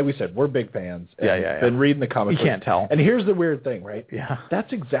 Like we said, we're big fans. And been reading the comics. You can't tell. And here's the weird thing, right? Yeah.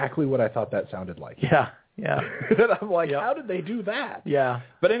 That's exactly what I thought that sounded like. Yeah. Yeah. And I'm like, how did they do that? Yeah.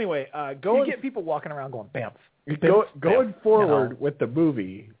 But anyway, you get people walking around going, bamf. Going forward with the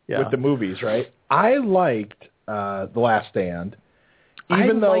movie, with the movies, right? I liked The Last Stand,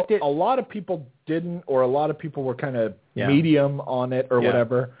 even though a lot of people didn't, or a lot of people were kind of medium on it or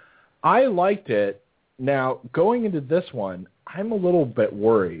whatever. I liked it. Now, going into this one, I'm a little bit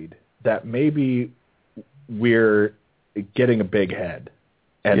worried that maybe we're getting a big head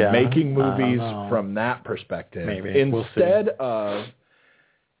and making movies from that perspective instead of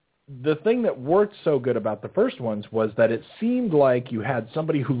the thing that worked so good about the first ones was that it seemed like you had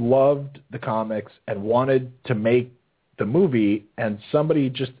somebody who loved the comics and wanted to make the movie, and somebody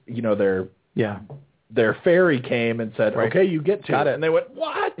just, their fairy came and said, okay, you get to it. And they went,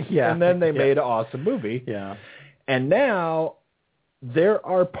 what? Yeah. And then they made an awesome movie. Yeah. And now there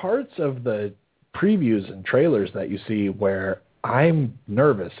are parts of the previews and trailers that you see where I'm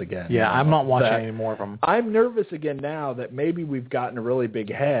nervous again. Yeah, I'm not watching any more of them. I'm nervous again now that maybe we've gotten a really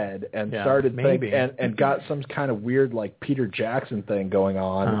big head and started thinking and got some kind of weird like Peter Jackson thing going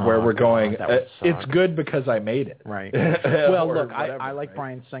on where we're going, it's good because I made it. Right. Well, look, I like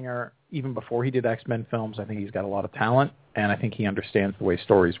Bryan Singer even before he did X-Men films. I think he's got a lot of talent, and I think he understands the way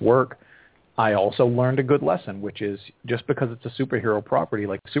stories work. I also learned a good lesson, which is just because it's a superhero property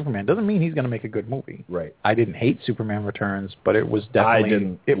like Superman doesn't mean he's going to make a good movie. Right. I didn't hate Superman Returns, but it was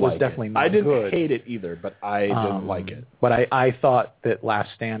definitely not I didn't good. hate it either, but I didn't like it. But I thought that Last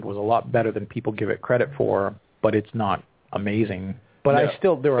Stand was a lot better than people give it credit for, but it's not amazing. But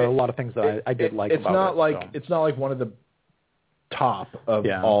there are a lot of things that I did like about it. It's not like one of the top of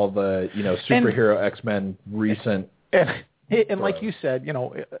all the superhero X-Men recent. And like you said,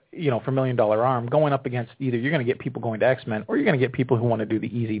 for $1 Million Arm, going up against either you're going to get people going to X-Men or you're going to get people who want to do the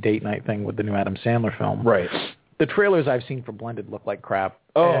easy date night thing with the new Adam Sandler film. Right. The trailers I've seen for Blended look like crap.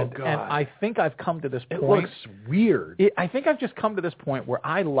 God. And I think I've come to this point. It looks weird. I think I've just come to this point where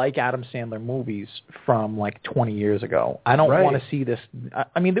I like Adam Sandler movies from like 20 years ago. I don't want to see this.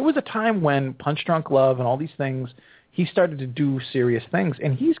 I mean, there was a time when Punch Drunk Love and all these things, he started to do serious things,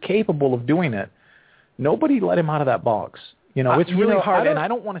 and he's capable of doing it. Nobody let him out of that box. It's really hard, and I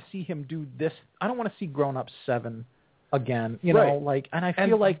don't want to see him do this. I don't want to see Grown Ups 7 again. And I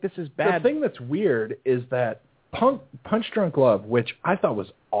feel like this is bad. The thing that's weird is that Punch Drunk Love, which I thought was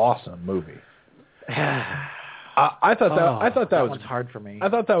awesome movie. I thought that was hard for me. I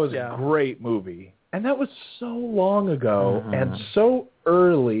thought that was a great movie, and that was so long ago and so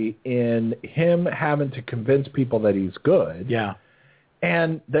early in him having to convince people that he's good. Yeah,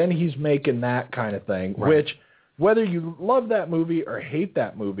 and then he's making that kind of thing, which. Whether you love that movie or hate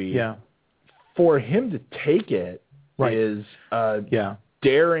that movie, for him to take it is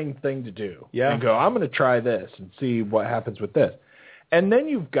daring thing to do. Yeah. And go, I'm going to try this and see what happens with this. And then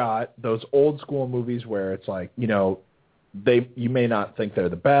you've got those old school movies where it's like, you know, you may not think they're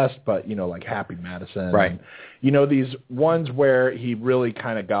the best, but, you know, like Happy Madison. Right. And, you know, these ones where he really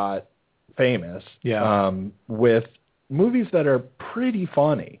kind of got famous with movies that are pretty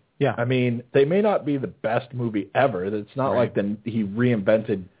funny. Yeah. I mean, they may not be the best movie ever. It's not like he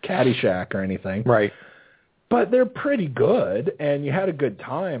reinvented Caddyshack or anything. Right. But they're pretty good, and you had a good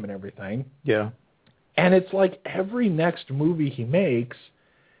time and everything. Yeah. And it's like every next movie he makes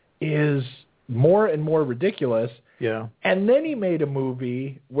is more and more ridiculous. Yeah. And then he made a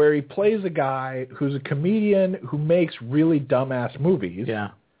movie where he plays a guy who's a comedian who makes really dumbass movies.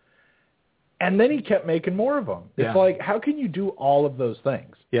 Yeah. And then he kept making more of them. It's like, how can you do all of those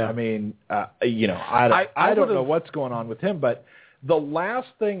things? Yeah. I mean, you know, I don't know what's going on with him, but the last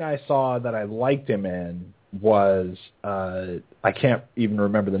thing I saw that I liked him in was, I can't even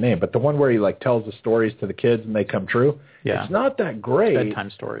remember the name, but the one where he like tells the stories to the kids and they come true. Yeah. It's not that great.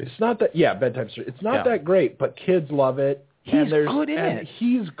 Bedtime stories. It's not that, bedtime stories. It's not that great, but kids love it. He's good in it.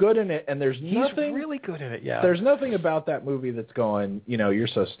 He's good in it, and He's really good in it, yeah. There's nothing about that movie that's going, you know, you're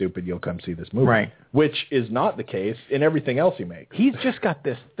so stupid, you'll come see this movie. Right. Which is not the case in everything else he makes. He's just got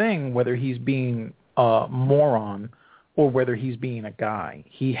this thing, whether he's being a moron or whether he's being a guy.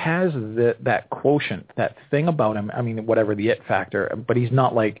 He has that quotient, that thing about him, I mean, whatever the it factor, but he's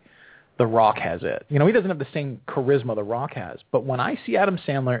not like The Rock has it. You know, he doesn't have the same charisma The Rock has. But when I see Adam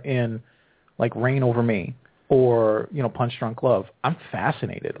Sandler in, like, Reign Over Me, or, you know, Punch Drunk Love, I'm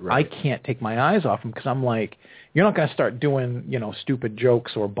fascinated. Right. I can't take my eyes off him because I'm like, you're not going to start doing, you know, stupid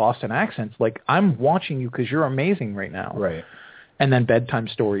jokes or Boston accents. Like, I'm watching you because you're amazing right now. Right. And then Bedtime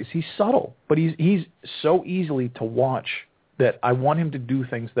Stories. He's subtle, but he's so easily to watch that I want him to do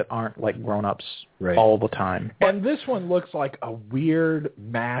things that aren't like grown-ups all the time. And this one looks like a weird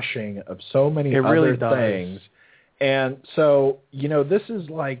mashing of so many other really does. things. And so, you know, this is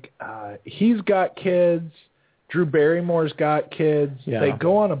like, he's got kids. Drew Barrymore's got kids. Yeah. They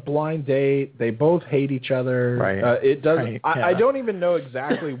go on a blind date. They both hate each other. Right. It doesn't. Right. I don't even know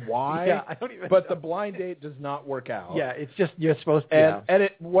exactly why. I don't even. But the blind date does not work out. Yeah, it's just you're supposed to. And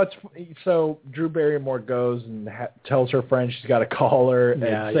so Drew Barrymore goes and tells her friend she's got to call her and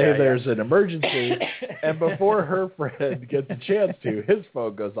say there's an emergency. And before her friend gets a chance to, his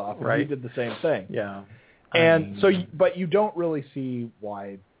phone goes off. And he did the same thing. Yeah. And but you don't really see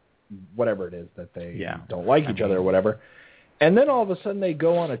why. Whatever it is that they don't like each other or whatever. And then all of a sudden they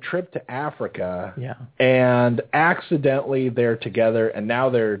go on a trip to Africa and accidentally they're together and now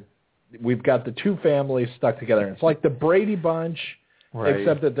we've got the two families stuck together. And it's like the Brady Bunch,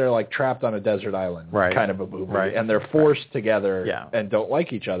 except that they're like trapped on a desert island kind of a movie. Right. And they're forced together and don't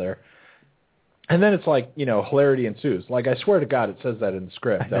like each other. And then it's like, you know, hilarity ensues. Like, I swear to God, it says that in the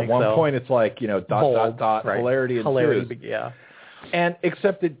script. At one point it's like, you know, ... hilarity ensues. Yeah. And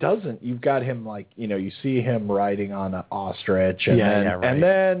except it doesn't. You've got him like, you know, you see him riding on an ostrich, and and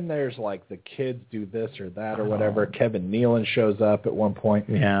then there's like the kids do this or that or whatever. Kevin Nealon shows up at one point.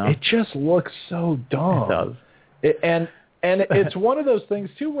 Yeah, it just looks so dumb. It does. And it's one of those things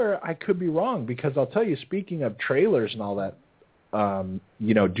too where I could be wrong because I'll tell you. Speaking of trailers and all that,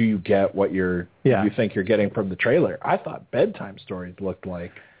 you know, do you get what you think you're getting from the trailer? I thought Bedtime Stories looked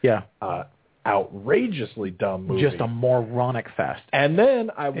like outrageously dumb movie. Just a moronic fest. And then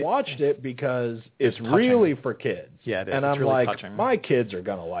I watched it because it's really for kids. Yeah, it is. And it's I'm really like, touching. my kids are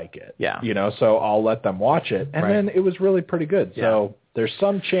going to like it. Yeah. You know, so I'll let them watch it. And then it was really pretty good. Yeah. So there's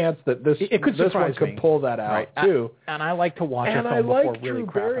some chance that this one could pull that out too. And I like to watch and a film I like before really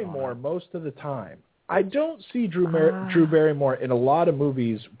Drew Barrymore on it. most of the time. I don't see Drew Barrymore in a lot of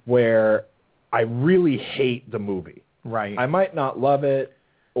movies where I really hate the movie. Right. I might not love it.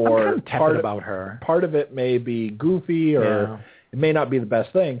 Or I'm kind of about her. Part of it may be goofy or it may not be the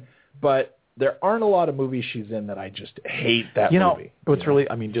best thing, but there aren't a lot of movies she's in that I just hate that movie. It's really,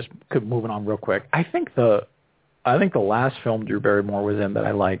 I mean, just moving on real quick. I think the last film Drew Barrymore was in that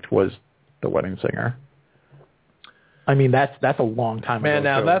I liked was The Wedding Singer. I mean, that's a long time ago. Man,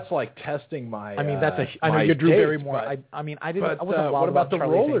 now that's like testing my. I mean, I know you're Drew Barrymore. I mean, I didn't. But, I wasn't allowed what about the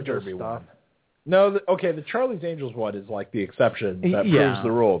Charlie's roller Angels derby stuff. one? No, the Charlie's Angels one is like the exception that proves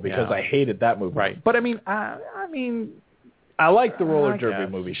the rule because I hated that movie. Right, but I mean, I like the roller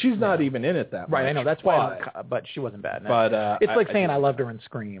derby movie. She's not even in it that much. Right, I know that's why. But she wasn't bad. But it's like saying I loved her in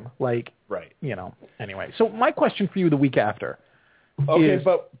Scream. Like, you know. Anyway, so my question for you the week after. Okay,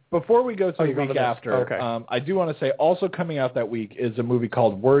 but before we go to the week after, okay. I do want to say also coming out that week is a movie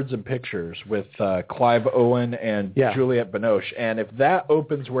called Words and Pictures with Clive Owen and Juliette Binoche. And if that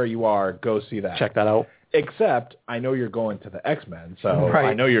opens where you are, go see that. Check that out. Except, I know you're going to the X-Men, so Right.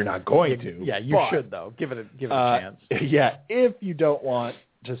 I know you're not going to. Yeah, you should, though. Give it a chance. Yeah, if you don't want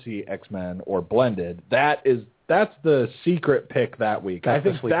to see X-Men or Blended, that's the secret pick that week. That's I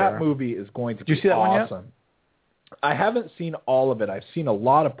think the sleeper. that movie is going to Did you be see that one yet? awesome. I haven't seen all of it. I've seen a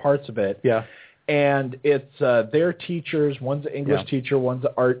lot of parts of it. Yeah. And it's their teachers. One's an English teacher, one's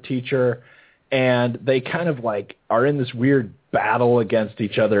an art teacher. And they kind of like are in this weird battle against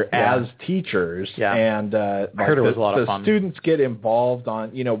each other as teachers. Yeah. And I heard it was a lot of fun. The students get involved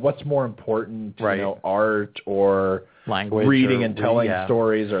on, what's more important, art or language, reading and telling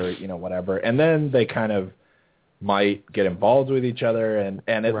stories or, whatever. And then they kind of might get involved with each other, and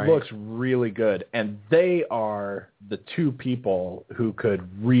it looks really good. And they are the two people who could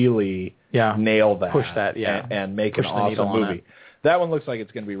really nail that. Push that, and make an awesome movie. That one looks like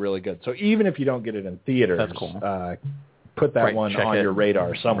it's going to be really good. So even if you don't get it in theaters, that's cool. Put that one on your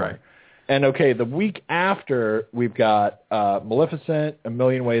radar somewhere. Right. And, okay, the week after, we've got Maleficent, A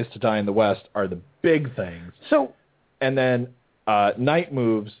Million Ways to Die in the West are the big things. So, and then Night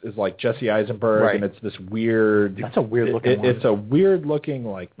Moves is like Jesse Eisenberg, and it's this weird... That's a weird-looking one. It's a weird-looking,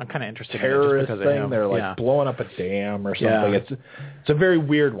 like, I'm kind of interested terrorist in it just thing. They're, like, blowing up a dam or something. It's a very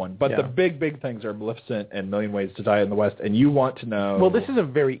weird one. But the big things are Maleficent and Million Ways to Die in the West. And you want to know... Well, this is a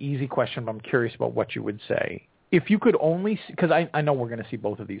very easy question, but I'm curious about what you would say. If you could only see... Because I know we're going to see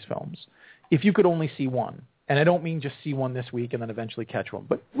both of these films. If you could only see one, and I don't mean just see one this week and then eventually catch one,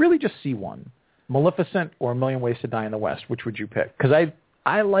 but really just see one, Maleficent or A Million Ways to Die in the West, which would you pick? Because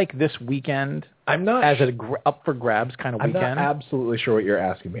I like this weekend as up for grabs kind of weekend. I'm not absolutely sure what you're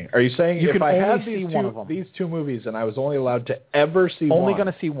asking me. Are you saying if I had these two movies and I was only allowed to ever see one? Only going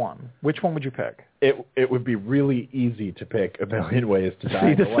to see one. Which one would you pick? It would be really easy to pick A Million Ways to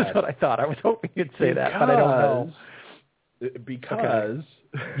Die in the West. This is what I thought. I was hoping you'd say that, but I don't know. Because...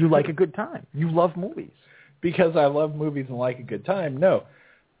 You like a good time. You love movies. Because I love movies and like a good time. No.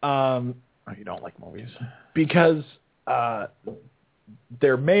 You don't like movies. Because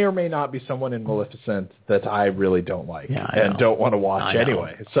there may or may not be someone in Maleficent that I really don't like and don't want to watch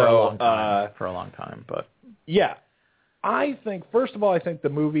anyway. So for a long time, but yeah. I think, first of all, I think the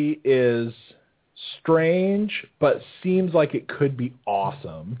movie is strange, but seems like it could be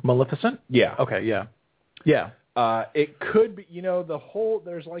awesome. Maleficent? Yeah. Okay, yeah. Yeah. It could be,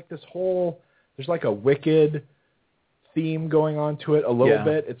 there's like a Wicked theme going on to it a little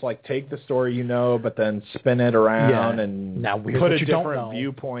bit. It's like take the story but then spin it around and now put a different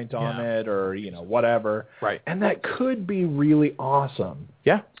viewpoint on it or, whatever. Right. And that could be really awesome.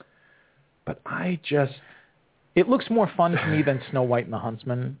 Yeah. But it looks more fun to me than Snow White and the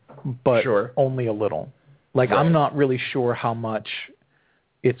Huntsman, but only a little. Like, I'm not really sure how much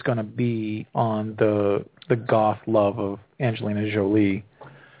it's going to be on the goth love of Angelina Jolie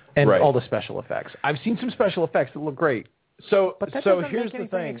and all the special effects. I've seen some special effects that look great. So here's the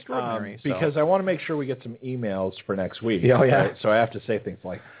thing, because I want to make sure we get some emails for next week. Oh, yeah. Right? So I have to say things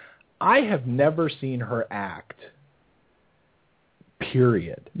like, I have never seen her act.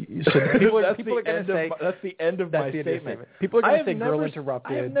 Period. So people are going to say that's the end of my statement. People are going to say Girl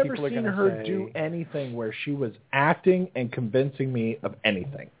Interrupted. I have never seen her do anything where she was acting and convincing me of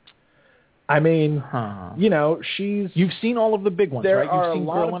anything. I mean, You've seen all of the big ones, right? You've seen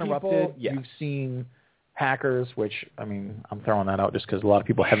Girl Interrupted. Yes. You've seen Hackers, which, I mean, I'm throwing that out just because a lot of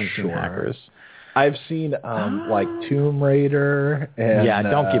people haven't seen Hackers. I've seen like Tomb Raider. And,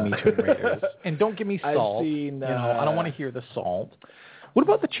 don't give me Tomb Raiders. And don't give me Salt. I've seen, I don't want to hear the Salt. What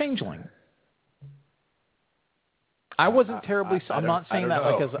about The Changeling? I wasn't terribly. I'm not saying that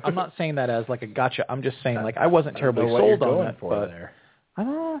I'm not saying that as like a gotcha. I'm just saying like I wasn't terribly sold on that. But I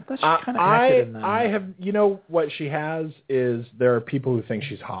don't know. That's just kind of acted in that. I have. What she has is there are people who think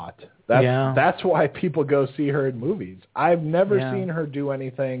she's hot. That's why people go see her in movies. I've never seen her do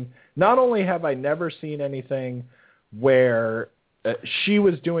anything. Not only have I never seen anything where she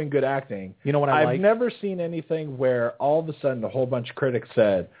was doing good acting. You know what I've never seen anything where all of a sudden a whole bunch of critics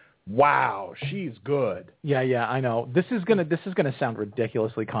said, "Wow, she's good." Yeah, I know. This is gonna sound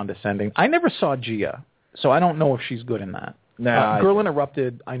ridiculously condescending. I never saw Gia, so I don't know if she's good in that. Girl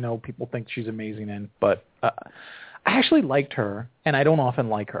Interrupted, I know people think she's amazing in, but I actually liked her, and I don't often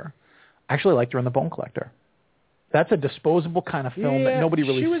like her. I actually liked her in The Bone Collector. That's a disposable kind of film that nobody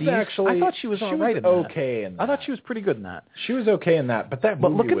really sees. I thought she was all right in that. Okay in that. I thought she was pretty good in that. She was okay in that, but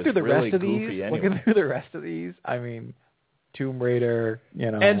looking through the really rest of goofy these, anyway. looking through the rest of these, I mean, Tomb Raider,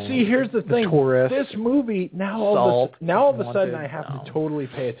 And see, here's the thing: Tourist, this movie now all of a sudden I have to totally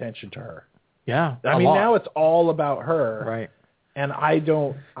pay attention to her. Yeah, I mean now it's all about her, right? And I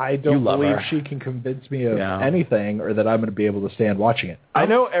don't love believe her. she can convince me of anything or that I'm going to be able to stand watching it. I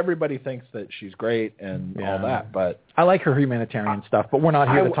know everybody thinks that she's great and all that, but I like her humanitarian stuff, but we're not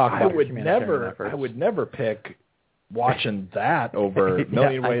here to talk about her humanitarian efforts. I would never pick watching that over A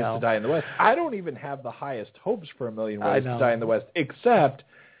Million Ways to Die in the West. I don't even have the highest hopes for A Million Ways to Die in the West, except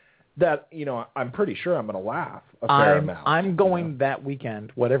that, I'm pretty sure I'm going to laugh a fair amount. I'm going that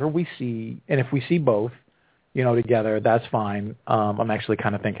weekend, whatever we see, and if we see both, together, that's fine. I'm actually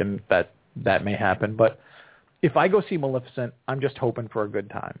kind of thinking that may happen. But if I go see Maleficent, I'm just hoping for a good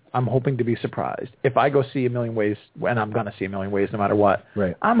time. I'm hoping to be surprised. If I go see A Million Ways, and I'm going to see A Million Ways no matter what,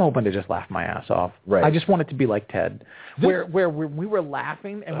 I'm hoping to just laugh my ass off. Right. I just want it to be like Ted, where we were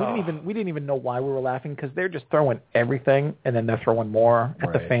laughing, and we didn't even know why we were laughing, because they're just throwing everything, and then they're throwing more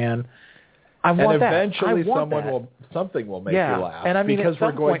at the fan. I want that. Eventually something will make you laugh. And I mean, because at some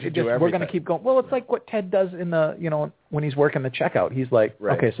we're going point, to do everything. we're going to keep going. Well, it's like what Ted does in the, when he's working the checkout. He's like,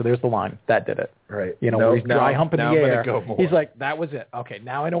 okay, so there's the line. That did it. Right. Where he's dry humping the air. Go more. He's like, that was it. Okay,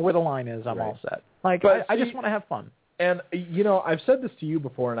 now I know where the line is. I'm all set. Like, but I just want to have fun. And, I've said this to you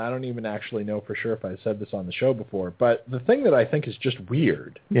before, and I don't even actually know for sure if I said this on the show before, but the thing that I think is just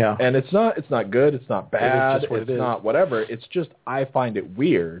weird, and it's not good, it's not bad, it's not whatever, it's just I find it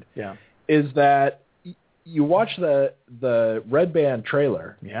weird, is that you watch the Red Band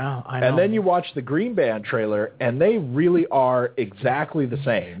trailer, I know. and then you watch the Green Band trailer, and they really are exactly the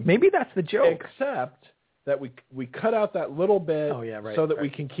same. Maybe that's the joke. Except that we cut out that little bit so that we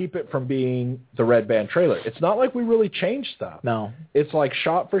can keep it from being the Red Band trailer. It's not like we really changed stuff. No. It's like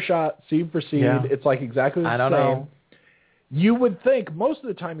shot for shot, seed for seed. Yeah. It's like exactly the same. I don't know. You would think most of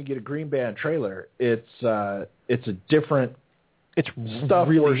the time you get a Green Band trailer, it's a different stuff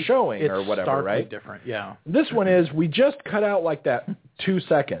we're showing or whatever, right? Different, yeah. This one is we just cut out like that 2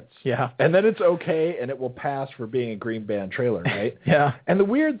 seconds. Yeah. And then it's okay, and it will pass for being a Green Band trailer, right? Yeah. And the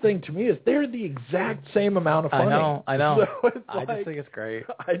weird thing to me is they're the exact same amount of funny. I know. So I just think it's great.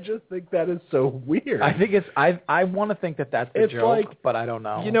 I just think that is so weird. I think I want to think that that's the joke, but I don't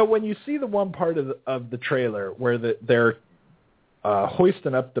know. When you see the one part of the trailer where they're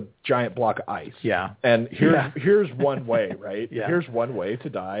hoisting up the giant block of ice. Yeah. And here's one way, right? Yeah. Here's one way to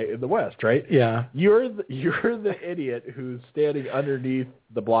die in the West, right? Yeah. You're the idiot who's standing underneath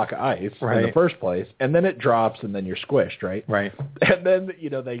the block of ice in the first place, and then it drops, and then you're squished, right? Right. And then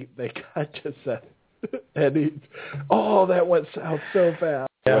they cut to Seth, and that went south so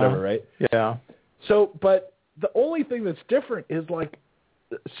fast. Yeah. Whatever, right? Yeah. So, but the only thing that's different is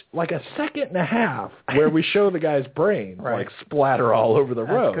like a second and a half where we show the guy's brain like splatter all over the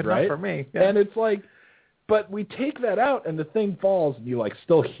road, good right? Enough for me. Yeah. And it's like, but we take that out and the thing falls and you like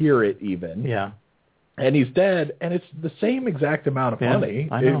still hear it even. Yeah. And he's dead, and it's the same exact amount of funny.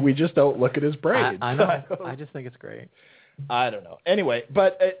 We just don't look at his brain. I know. I just think it's great. I don't know. Anyway,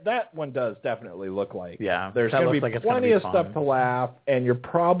 but that one does definitely look like there's going to be plenty of stuff to laugh, and you're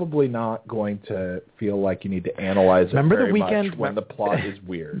probably not going to feel like you need to analyze it very much when the plot is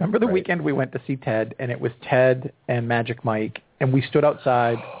weird. Remember the weekend we went to see Ted, and it was Ted and Magic Mike, and we stood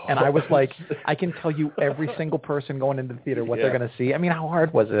outside, and I was like, I can tell you every single person going into the theater what they're going to see. I mean, how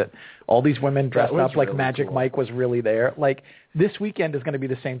hard was it? All these women dressed up like Magic Mike was really there. Like, this weekend is going to be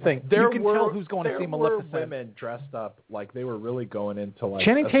the same thing. You can tell who's going to see Maleficent. There were women dressed up like they were really going into like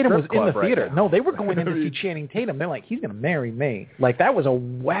Channing Tatum was in the theater. Right, no, they were going in to see Channing Tatum. They're like, he's going to marry me. Like, that was a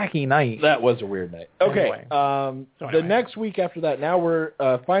wacky night. That was a weird night. Okay. Anyway. The next week after that, now we're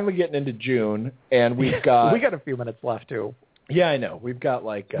finally getting into June, and we've got... we got a few minutes left, too. Yeah, I know. We've got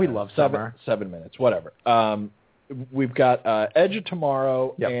like... we love summer. 7 minutes, whatever. We've got Edge of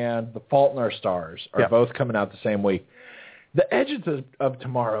Tomorrow and The Fault in Our Stars are both coming out the same week. The Edge of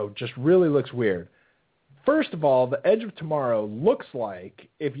Tomorrow just really looks weird. First of all, The Edge of Tomorrow looks like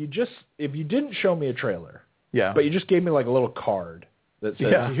if you didn't show me a trailer, but you just gave me like a little card that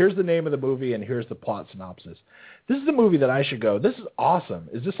says, here's the name of the movie and here's the plot synopsis. This is the movie that I should go, this is awesome.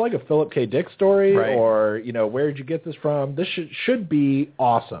 Is this like a Philip K. Dick story? Right. Or, where did you get this from? This should be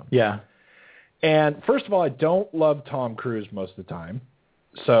awesome. Yeah. And first of all, I don't love Tom Cruise most of the time.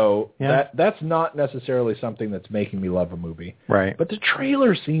 So that's not necessarily something that's making me love a movie. Right. But the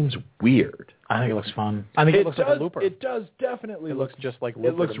trailer seems weird. I think it looks fun. I think it looks like a Looper. It does definitely. It looks just like Looper.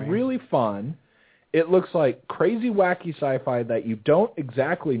 It looks really fun. It looks like crazy, wacky sci-fi that you don't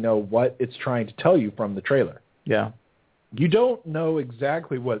exactly know what it's trying to tell you from the trailer. Yeah. You don't know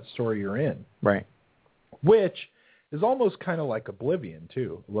exactly what story you're in. Right. Which is almost kind of like Oblivion,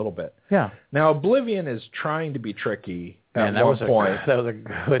 too, a little bit. Yeah. Now, Oblivion is trying to be tricky at one point. That was a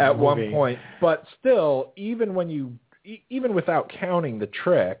good at movie. One point. But still, even without counting the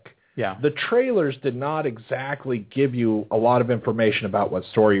trick, Yeah. The trailers did not exactly give you a lot of information about what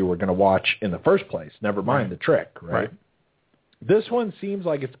story you were going to watch in the first place. Never mind the trick, right? This one seems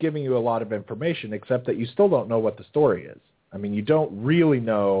like it's giving you a lot of information, except that you still don't know what the story is. I mean, you don't really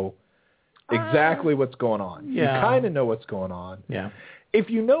know exactly what's going on. Yeah. You kind of know what's going on. Yeah. If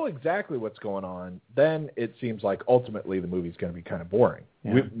you know exactly what's going on, then it seems like ultimately the movie's going to be kind of boring.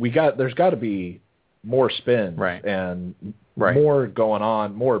 Yeah. There's got to be more spins and more going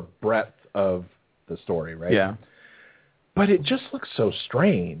on, more breadth of the story, right? Yeah. But it just looks so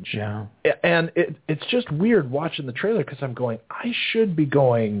strange. Yeah. And it's just weird watching the trailer because I'm going, I should be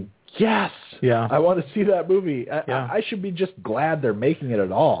going, yes, I want to see that movie. I should be just glad they're making it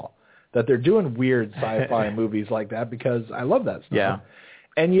at all, that they're doing weird sci-fi movies like that because I love that stuff. Yeah.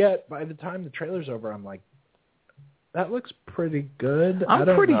 And yet, by the time the trailer's over, I'm like, that looks pretty good. I'm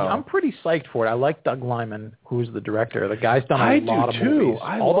pretty psyched for it. I like Doug Liman, who's the director. The guy's done a lot of movies.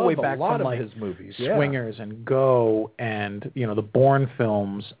 All the way back from like his movies. Swingers and Go and the Bourne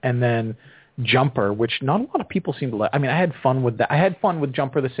films, and then Jumper, which not a lot of people seem to like. I mean, I had fun with that. I had fun with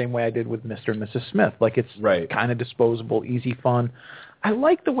Jumper the same way I did with Mr. and Mrs. Smith. Like, it's kind of disposable, easy fun. I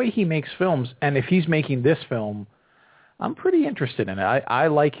like the way he makes films, and if he's making this film, I'm pretty interested in it. I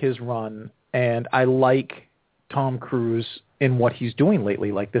like his run, and I like Tom Cruise in what he's doing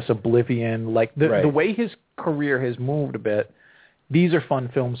lately, like this Oblivion, like the way his career has moved a bit. These are fun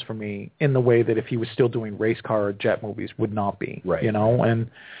films for me in the way that if he was still doing race car or jet movies would not be, and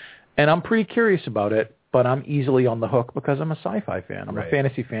I'm pretty curious about it, but I'm easily on the hook because I'm a sci-fi fan, I'm a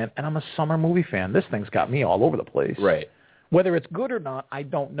fantasy fan, and I'm a summer movie fan. This thing's got me all over the place. Right. Whether it's good or not, I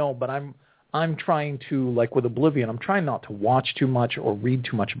don't know, but I'm trying to, like with Oblivion, I'm trying not to watch too much or read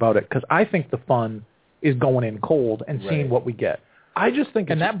too much about it because I think the fun is going in cold and seeing what we get. I just think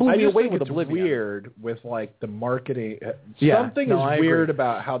that blew me away with Oblivion. Weird with like the marketing. Something is weird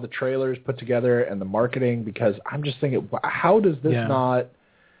about how the trailer is put together and the marketing because I'm just thinking, how does this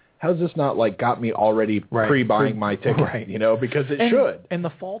not like got me already pre-buying my ticket? Because it should. And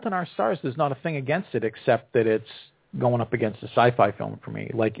The Fault in Our Stars, there's not a thing against it except that it's going up against a sci-fi film for me.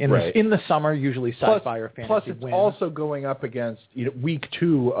 Like in the summer, usually sci-fi or fantasy plus it's wins. Also going up against week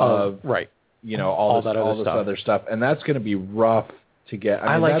 2 of all this other stuff, and that's going to be rough to get.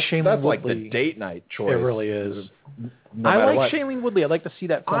 I mean, like Shailene that's Woodley. Like the date night choice. It really is. I like Shailene Woodley. I'd like to see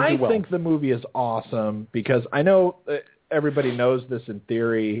that film do well. I think the movie is awesome because I know everybody knows this in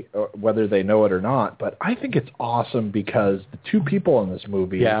theory, whether they know it or not, but I think it's awesome because the two people in this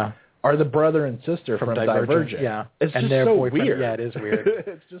movie are the brother and sister from Divergent. Yeah. It's and just their so boyfriend, weird. Yeah, it is weird.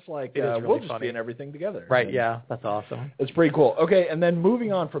 It's just like, really we'll just funny. be in everything together. Right, and yeah. That's awesome. It's pretty cool. Okay, and then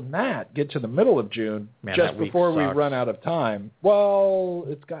moving on from that, get to the middle of June, just before we run out of time. Well,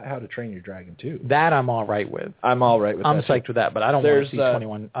 it's got How to Train Your Dragon, too. That I'm all right with. I'm all right with that. I'm psyched with that, but I don't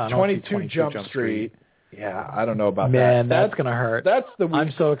want to see 22 Jump Street. Yeah, I don't know about that. Man, that's going to hurt. That's the week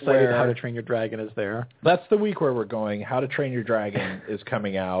I'm so excited How to Train Your Dragon is there. That's the week where we're going. How to Train Your Dragon is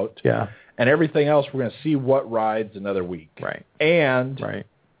coming out. Yeah. And everything else, we're going to see what rides another week. Right. And,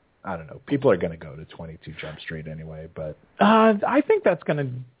 I don't know, people are going to go to 22 Jump Street anyway, but... I think that's going to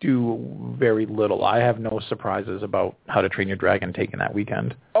do very little. I have no surprises about How to Train Your Dragon taking that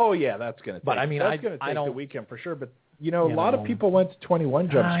weekend. Oh, yeah, that's going to take... But, I mean, that's going to take the weekend for sure, but... a lot of people went to 21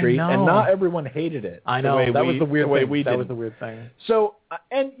 Jump Street, and not everyone hated it. I know. That was the weird thing. That was the weird thing. So,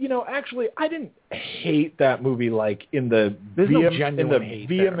 and, actually, I didn't hate that movie, like, in the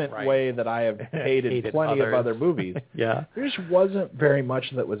vehement way that I have hated plenty of other movies. Yeah. There just wasn't very much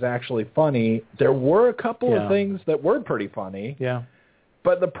that was actually funny. There were a couple of things that were pretty funny. Yeah.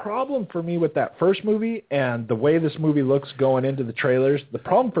 But the problem for me with that first movie and the way this movie looks going into the trailers, the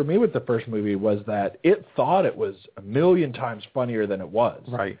problem for me with the first movie was that it thought it was a million times funnier than it was.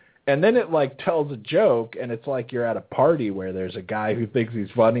 Right. And then it like tells a joke, and it's like you're at a party where there's a guy who thinks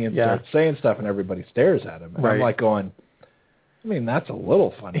he's funny and starts saying stuff, and everybody stares at him. And I'm like going, I mean, that's a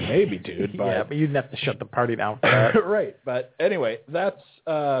little funny maybe, dude. But yeah, but you'd have to shut the party down for that. Right. But anyway, that's...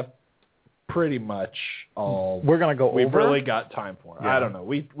 pretty much all we're gonna go. We've really got time for. Yeah. I don't know.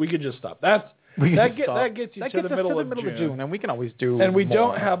 We could just stop. That gets you to the middle of June, and we can always do. And we more.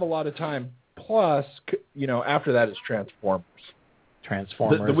 don't have a lot of time. Plus, after that is Transformers.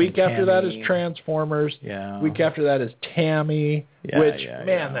 The week after that is Transformers. Yeah. Week after that is Tammy.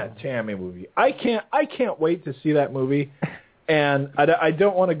 That Tammy movie. I can't wait to see that movie. And I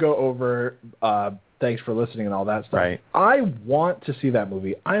don't want to go over. Thanks for listening and all that stuff. Right. I want to see that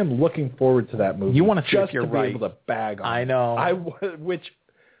movie. I am looking forward to that movie. You want to see just if you're to be able to bag on. I know. which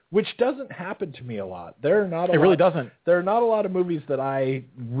which doesn't happen to me a lot. It really doesn't. There are not a lot of movies that I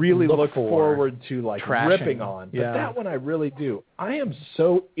really look forward to, like, trashing. ripping on. But that one I really do. I am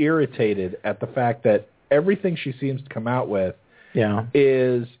so irritated at the fact that everything she seems to come out with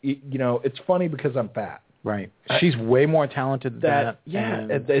is, it's funny because I'm fat. Right. She's way more talented than that. Yeah,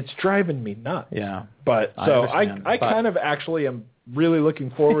 it's driving me nuts. Yeah. But so I kind of actually am really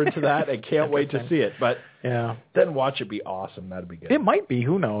looking forward to that. I can't wait to see it. But then watch it be awesome. That'd be good. It might be.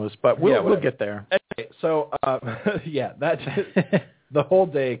 Who knows? But we'll get there. Okay, so, that's the whole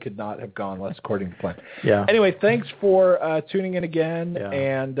day could not have gone less according to plan. Yeah. Anyway, thanks for tuning in again. Yeah.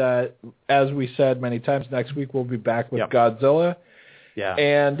 And as we said many times, next week we'll be back with Godzilla. Yeah.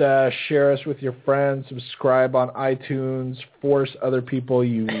 And share us with your friends. Subscribe on iTunes. Force other people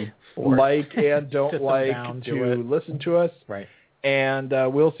you like and don't like to listen to us. Right. And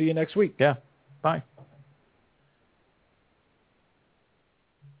we'll see you next week. Yeah. Bye.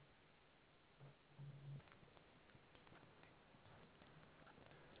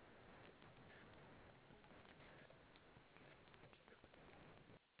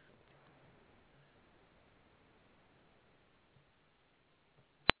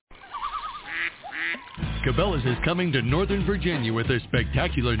 Cabela's is coming to Northern Virginia with a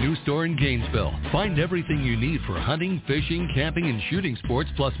spectacular new store in Gainesville. Find everything you need for hunting, fishing, camping, and shooting sports,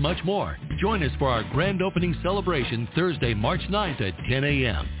 plus much more. Join us for our grand opening celebration Thursday, March 9th at 10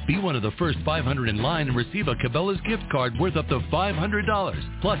 a.m. Be one of the first 500 in line and receive a Cabela's gift card worth up to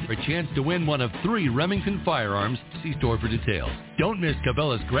 $500, plus a chance to win one of 3 Remington firearms. See store for details. Don't miss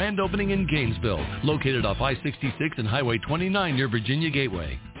Cabela's grand opening in Gainesville, located off I-66 and Highway 29 near Virginia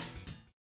Gateway.